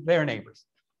neighbors, and their neighbors.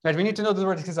 Right? We need to know the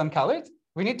vertex is uncolored.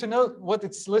 We need to know what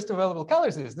its list of available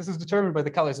colors is. This is determined by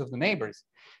the colors of the neighbors.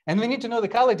 And we need to know the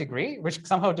color degree, which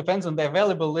somehow depends on the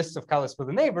available list of colors for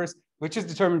the neighbors, which is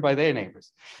determined by their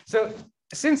neighbors. So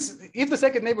since if the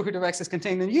second neighborhood of X is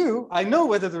contained in U, I know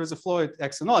whether there is a flaw at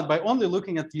X or not by only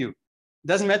looking at U. It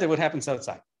doesn't matter what happens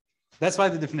outside. That's why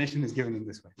the definition is given in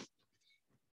this way.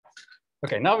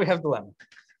 Okay, now we have the lemma.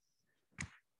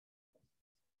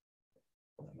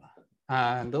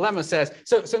 And the lemma says,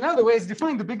 so now the way it's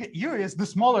defined, the bigger U is, the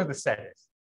smaller the set is,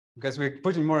 because we're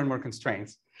putting more and more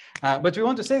constraints. But we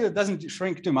want to say that it doesn't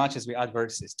shrink too much as we add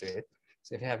vertices to it.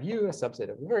 So if you have U, a subset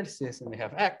of the vertices, and we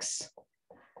have X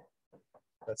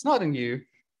that's not in U,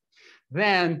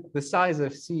 then the size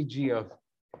of CG of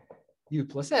U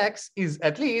plus X is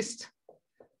at least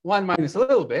 1 minus a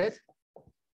little bit,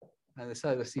 and the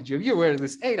size of CG of U, where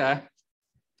this eta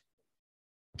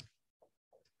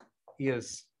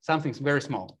is something very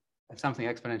small, and something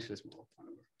exponentially small.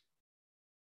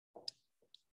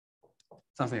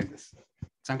 Something like this,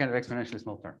 some kind of exponentially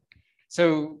small term.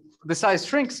 So the size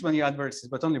shrinks when you add vertices,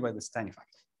 but only by this tiny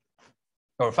factor.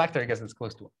 Or a factor, I guess, that's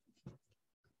close to 1.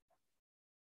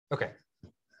 Okay.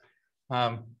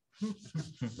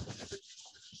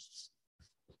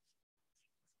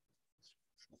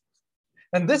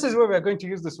 And this is where we're going to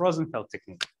use this Rosenfeld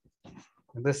technique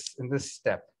in this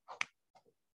step.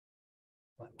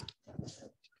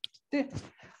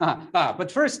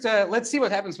 But first, let's see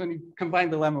what happens when you combine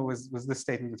the lemma with this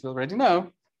statement that we already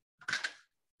know.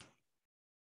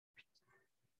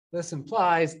 This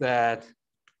implies that,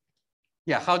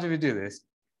 yeah, how do we do this?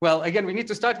 Well, again, we need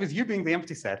to start with U being the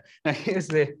empty set. Now here's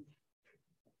the,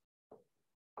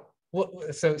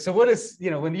 so what is,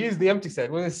 when you use the empty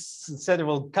set, what is set of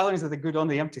all colorings that are good on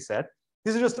the empty set?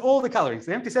 These are just all the colorings.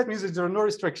 The empty set means that there are no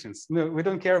restrictions. No, we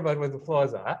don't care about what the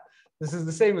flaws are. This is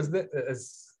the same as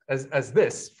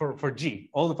this for G,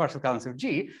 all the partial columns of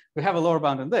G. We have a lower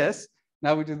bound on this.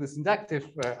 Now we do this inductive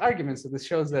argument. So this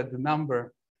shows that the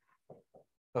number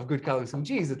of good columns of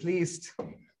G is at least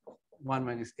 1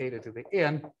 minus eta to the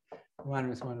n, 1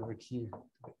 minus 1 over q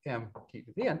to the m, q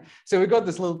to the n. So we got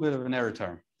this little bit of an error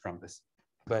term from this,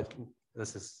 but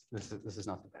this is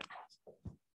not the bad.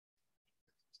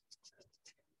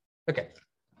 Okay.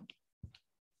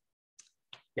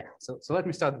 Yeah, so let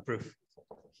me start the proof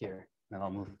here, and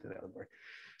I'll move to the other board.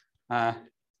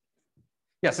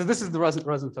 Yeah, so this is the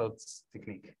Rosenfeld's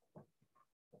technique.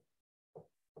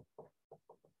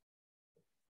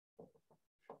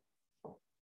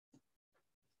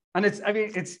 And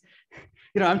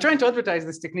I'm trying to advertise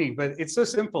this technique, but it's so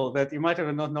simple that you might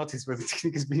have not noticed where the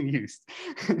technique is being used.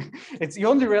 You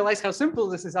only realize how simple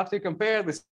this is after you compare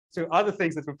this to other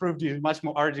things that were proved using much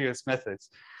more arduous methods,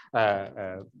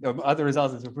 other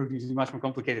results that were proved using much more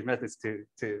complicated methods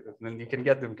then you can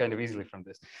get them kind of easily from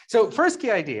this. So first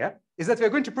key idea is that we're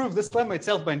going to prove this lemma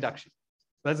itself by induction.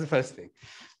 That's the first thing.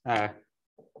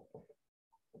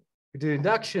 We do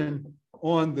induction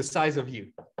on the size of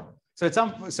U.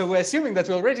 So we're assuming that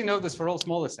we already know this for all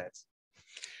smaller sets.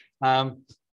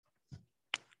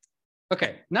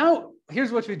 Okay, now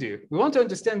here's what we do. We want to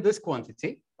understand this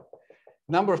quantity.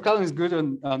 Number of columns good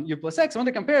on U plus X. I want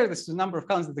to compare this to the number of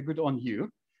columns that are good on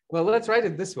U. Well, let's write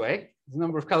it this way. The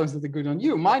number of columns that are good on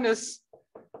U minus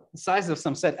the size of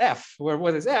some set F, where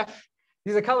what is F?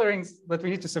 These are colorings that we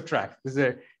need to subtract. These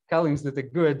are colorings that are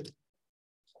good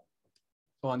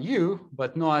on U,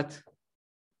 but not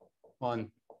on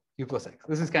U plus X.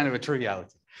 This is kind of a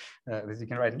triviality that you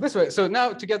can write it this way. So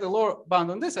now to get the lower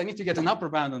bound on this, I need to get an upper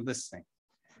bound on this thing.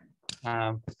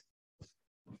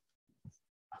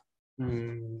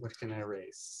 What can I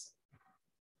erase?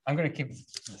 I'm going to keep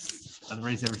this. I'll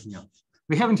erase everything else.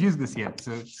 We haven't used this yet,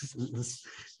 so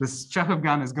this Chekhov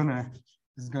gun is gonna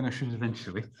shoot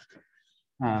eventually.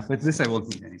 But this I won't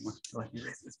need anymore. So let me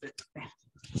erase this bit.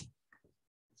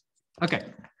 Okay.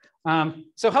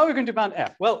 So how are we going to bound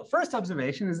F? Well, first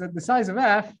observation is that the size of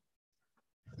F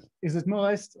is at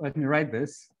most, let me write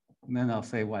this, and then I'll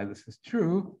say why this is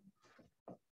true.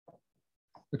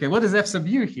 Okay, what is F sub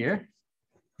U here?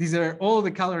 These are all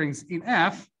the colorings in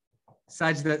F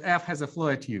such that F has a flow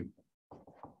at U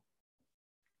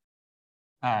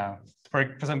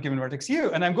for some given vertex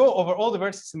U. And I'm going over all the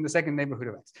vertices in the second neighborhood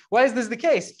of X. Why is this the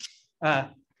case?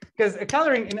 Because a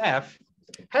coloring in F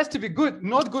has to be good,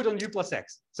 not good on U plus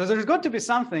X. So there's got to be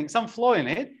something, some flaw in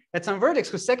it at some vertex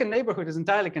whose second neighborhood is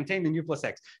entirely contained in U plus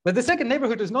X. But the second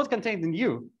neighborhood is not contained in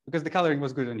U because the coloring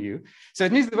was good on U. So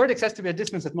it means the vertex has to be a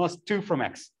distance at most 2 from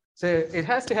X. So it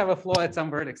has to have a flaw at some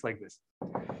vertex like this.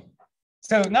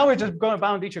 So now we're just going to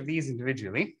bound each of these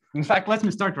individually. In fact, let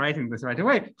me start writing this right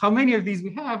away. How many of these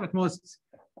we have? At most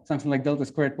something like delta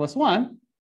squared plus 1. And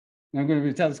I'm going to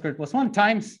be delta squared plus 1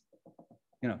 times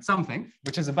something,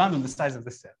 which is a bound on the size of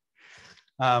this set.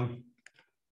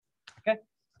 Okay.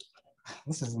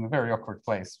 This is in a very awkward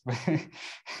place.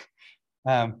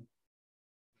 Maybe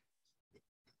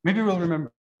we'll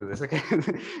remember this. Okay.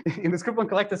 In the Skripal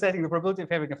collector setting, the probability of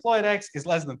having a flaw at X is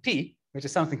less than P, which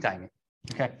is something tiny.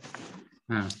 Okay.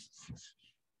 Let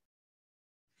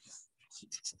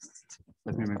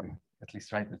me maybe at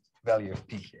least write the value of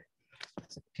P here.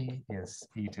 So P is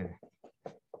E to.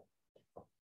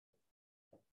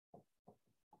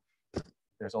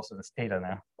 There's also this theta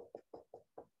now.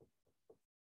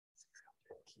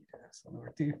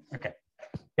 Okay.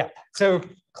 Yeah. So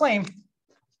claim.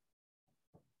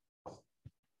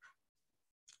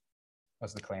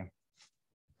 What's the claim?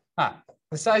 The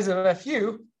size of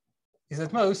FU is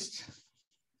at most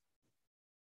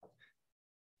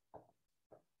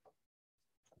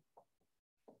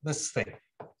this thing.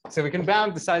 So we can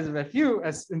bound the size of FU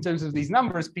as in terms of these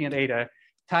numbers, P and eta,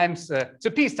 times, so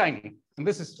P is tiny. And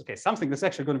this is, okay, something that's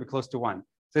actually going to be close to 1.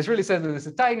 So this really says that it's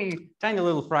a tiny, tiny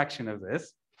little fraction of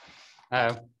this.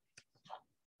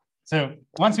 So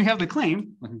once we have the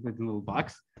claim, let me put the little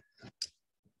box.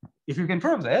 If you can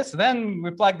prove this, then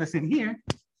we plug this in here.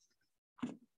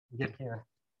 Get here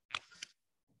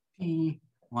P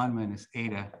 1 minus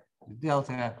eta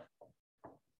delta.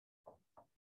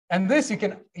 And this you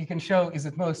can show is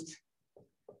at most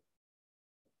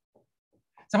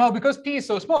somehow because P is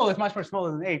so small, it's much more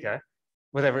smaller than eta,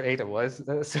 whatever eta was.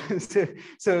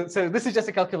 So this is just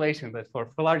a calculation that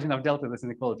for large enough delta, this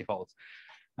inequality holds.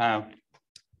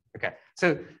 Okay,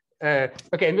 so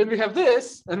okay, and when we have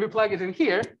this and we plug it in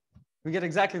here, we get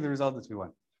exactly the result that we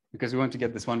want because we want to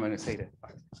get this 1 minus eta.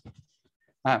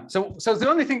 So the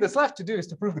only thing that's left to do is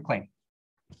to prove the claim.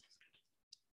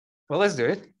 Well, let's do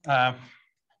it. How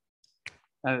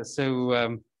do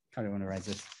I want to write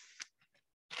this?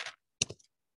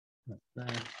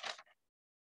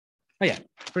 Oh yeah,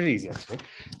 pretty easy actually.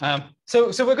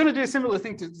 So we're going to do a similar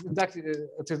thing to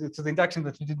the induction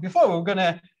that we did before. We're going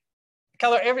to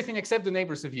color everything except the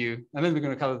neighbors of U, and then we're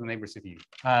going to color the neighbors of U.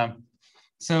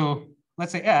 So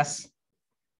let's say S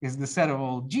is the set of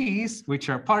all G's, which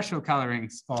are partial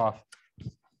colorings of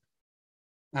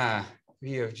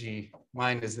V of G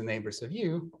minus the neighbors of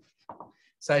U,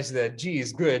 such that G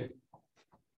is good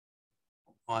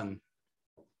on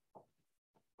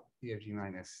V of G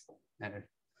minus, and I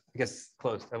guess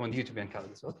close. I want U to be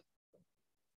uncolored as well.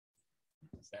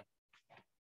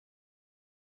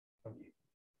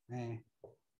 Okay,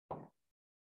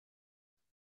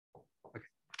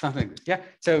 something like this. Yeah.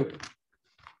 So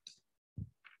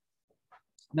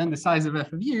then the size of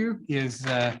f of U is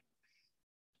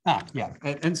yeah.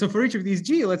 And so for each of these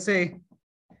G, let's say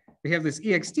we have this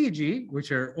ext G,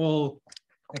 which are all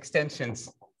extensions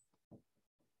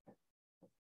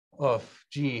of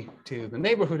G to the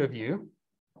neighborhood of U.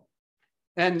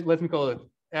 And let me call it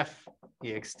f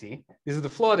ext. These are the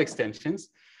flawed extensions.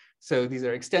 So these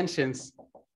are extensions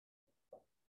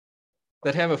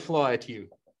that have a flaw at U.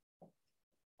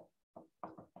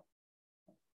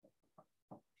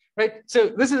 Right, so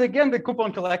this is again the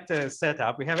coupon collector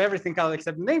setup. We have everything colored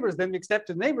except the neighbors. Then we accept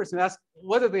the neighbors and ask,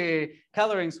 what are the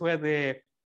colorings where the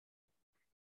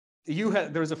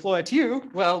there's a flaw at U?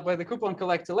 Well, by the coupon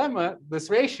collector lemma, this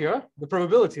ratio, the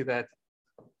probability that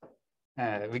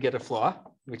we get a flaw,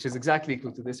 which is exactly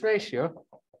equal to this ratio,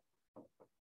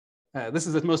 this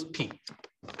is at most P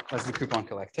as the coupon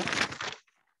collector.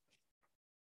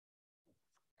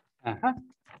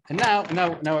 And now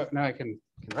I can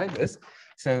write this.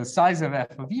 So size of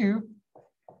f of U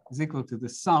is equal to the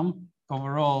sum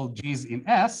over all G's in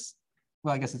S.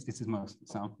 Well, I guess it's its most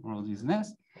sum over all G's in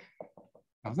S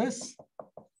of this.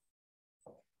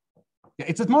 Yeah,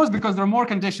 it's at most because there are more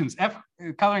conditions. F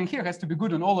coloring here has to be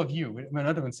good on all of U. We're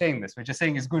not even saying this. We're just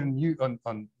saying it's good on U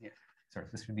on yeah. Sorry,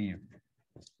 this should be U.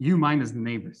 U minus the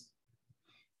neighbors.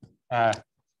 Okay,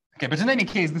 but in any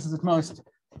case, this is at most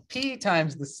P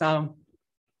times the sum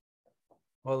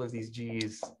all of these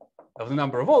G's of the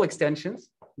number of all extensions.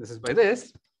 This is by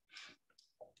this.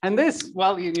 And this,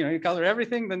 well, you color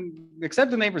everything, then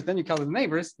except the neighbors, then you color the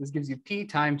neighbors. This gives you P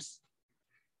times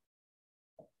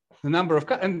the number of,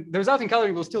 and the resulting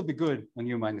coloring will still be good on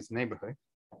U minus the neighborhood.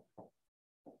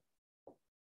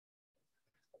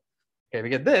 Okay, we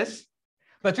get this,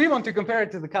 but we want to compare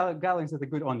it to the colorings that are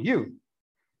good on U.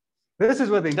 This is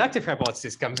where the inductive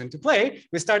hypothesis comes into play.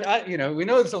 We start, we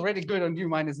know it's already good on U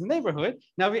minus the neighborhood.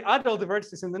 Now we add all the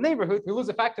vertices in the neighborhood. We lose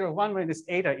a factor of 1 minus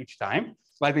eta each time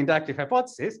by the inductive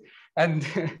hypothesis. And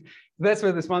that's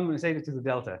where this 1 minus eta to the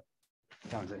delta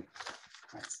comes in.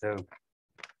 Right, so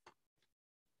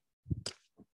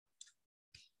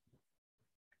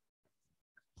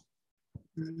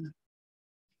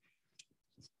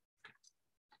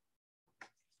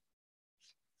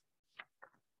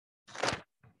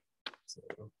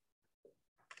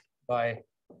by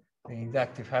the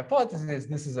inductive hypothesis,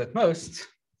 this is at most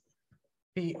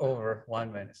P over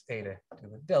 1 minus eta to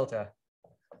the delta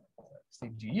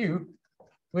sig GU,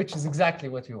 which is exactly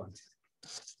what we want.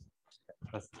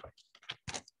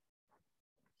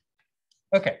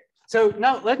 Okay, so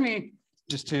now let me,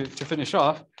 just to finish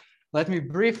off, let me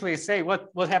briefly say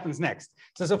what happens next.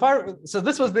 So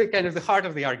this was the kind of the heart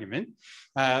of the argument.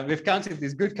 We've counted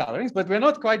these good colorings, but we're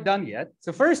not quite done yet.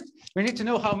 So first, we need to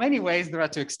know how many ways there are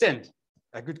to extend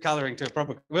a good coloring to a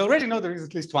proper. We already know there is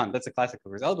at least one. That's a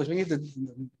classical result, but we need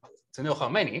to know how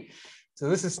many. So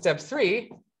this is step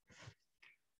 3.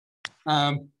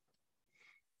 So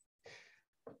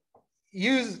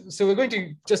we're going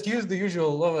to just use the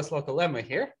usual Lovász local lemma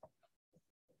here.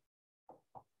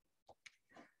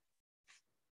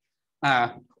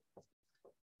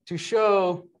 To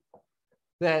show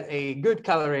that a good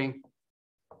coloring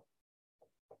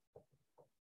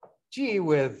G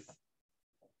with,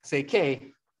 say,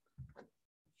 K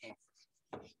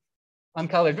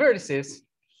uncolored vertices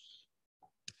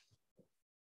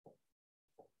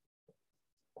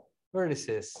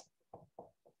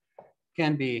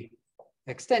can be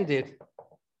extended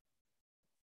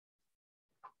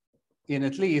in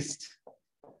at least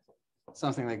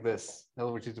something like this, L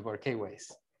over 2 to the power k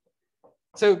ways.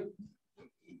 So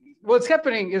what's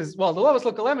happening is, well, the lowest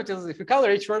local limit is if you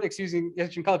color each vertex using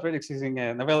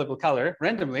an available color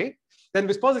randomly, then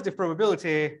with positive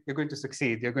probability, you're going to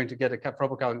succeed. You're going to get a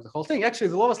proper count of the whole thing. Actually,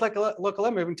 the lowest local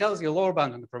limit even tells you a lower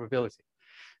bound on the probability.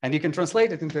 And you can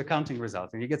translate it into a counting result,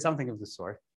 and you get something of this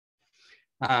sort,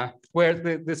 where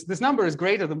this number is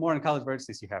greater the more uncolored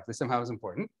vertices you have. This somehow is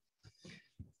important.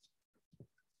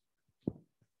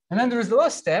 And then there is the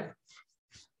last step,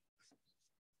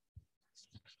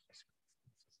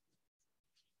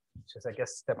 which is, I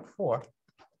guess, step 4.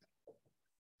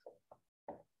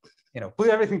 Put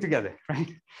everything together,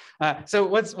 right? So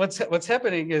what's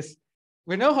happening is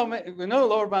we know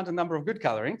lower bounded number of good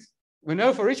colorings. We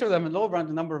know for each of them a lower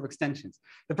bounded number of extensions.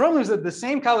 The problem is that the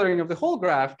same coloring of the whole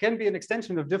graph can be an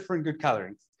extension of different good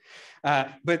colorings.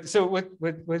 But so what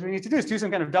we need to do is do some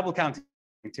kind of double counting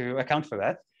to account for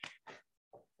that.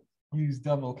 Use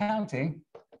double counting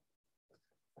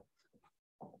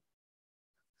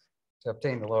to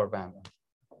obtain the lower bound.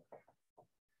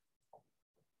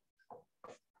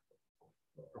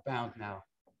 Lower bound now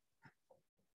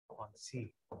on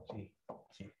C, G,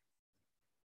 G.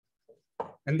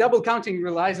 And double counting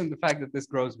relies on the fact that this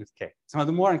grows with K. So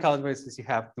the more uncolored vertices you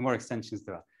have, the more extensions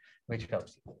there are, which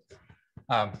helps you.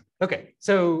 Okay,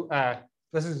 so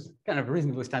this is kind of a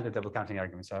reasonably standard double counting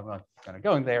argument, so I'm not going to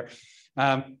go in there.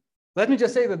 Let me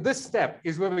just say that this step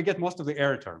is where we get most of the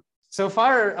error term. So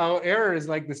far, our error is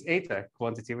like this eta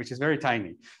quantity, which is very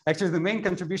tiny. Actually, the main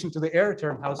contribution to the error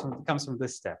term comes from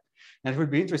this step. And it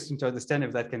would be interesting to understand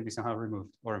if that can be somehow removed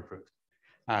or improved.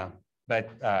 But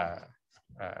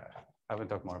I will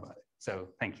talk more about it. So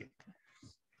thank you.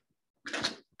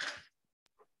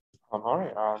 All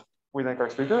right. We thank our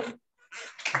speaker.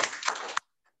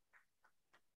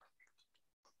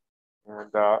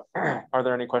 And are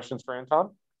there any questions for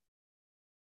Anton?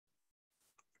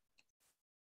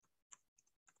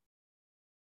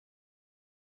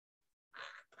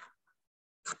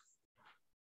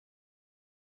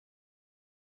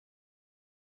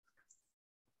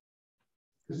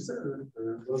 Is it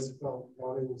Roosevelt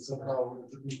wanting somehow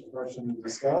introduce compression in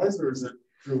disguise, or is it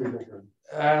truly different?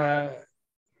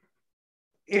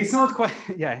 It's not quite,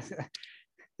 yeah.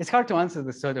 It's hard to answer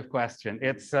this sort of question.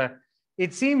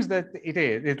 It seems that it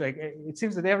is. It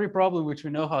seems that every problem which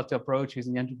we know how to approach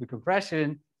using entropy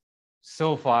compression,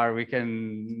 so far we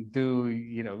can do,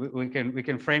 we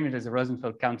can frame it as a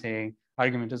Rosenfeld counting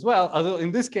argument as well. Although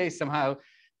in this case, somehow,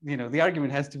 the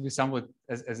argument has to be somewhat,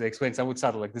 as I explained, somewhat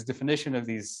subtle. Like this definition of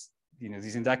these,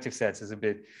 these inductive sets is a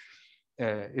bit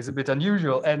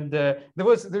unusual. And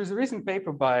there's a recent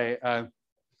paper by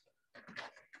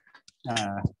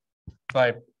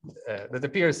that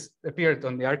appeared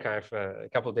on the archive a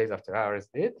couple of days after ours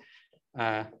did,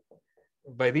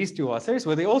 by these two authors,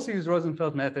 where they also use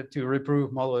Rosenfeld method to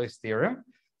reprove Molloy's theorem,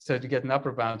 so to get an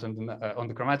upper bound on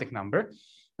the chromatic number.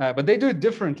 But they do it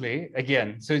differently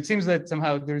again. So it seems that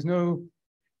somehow there's no,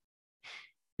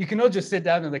 you cannot just sit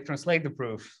down and translate the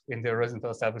proof in the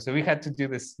Rosenfeld style. So we had to do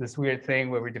this weird thing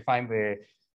where we define the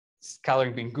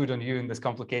coloring being good on U in this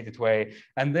complicated way.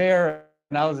 And their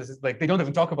analysis is they don't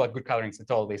even talk about good colorings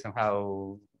at all. They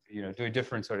somehow, do a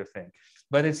different sort of thing.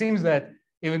 But it seems that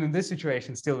even in this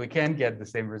situation, still we can get the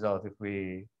same result if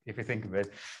we think of it.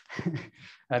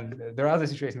 And there are other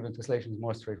situations where translation is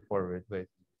more straightforward, but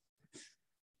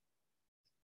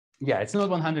yeah, it's not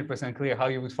 100% clear how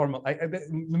you would formalize.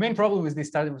 The main problem with these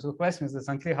statistical questions is it's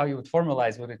unclear how you would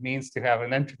formalize what it means to have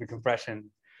an entropy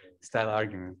compression style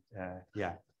argument.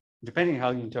 Yeah, depending on how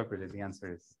you interpret it, the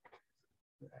answer is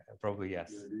probably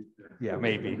yes. Yeah,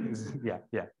 maybe. Yeah.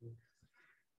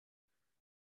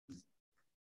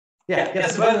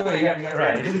 Yes, by the way, yeah,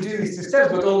 right. I didn't do these two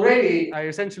steps, but already I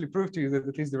essentially proved to you that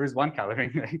at least there is one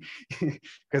coloring, right?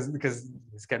 because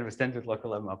it's kind of a standard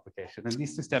local M application. And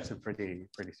these two steps are pretty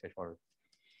straightforward.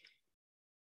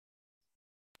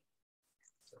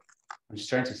 So I'm just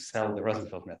trying to sell the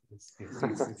Rosenfeld method. It's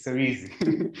so easy.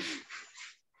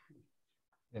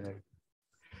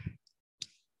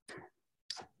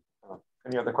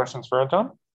 Any other questions for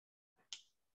Anton?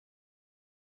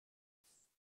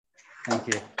 Thank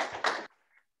you.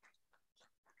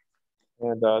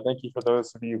 And thank you for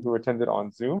those of you who attended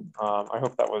on Zoom. I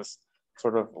hope that was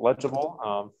sort of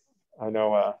legible. I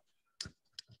know, I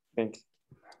think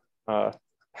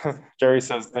Jerry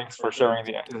says thanks for sharing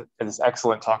this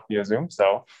excellent talk via Zoom.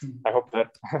 So I hope that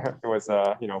it was,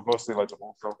 mostly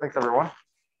legible. So thanks everyone.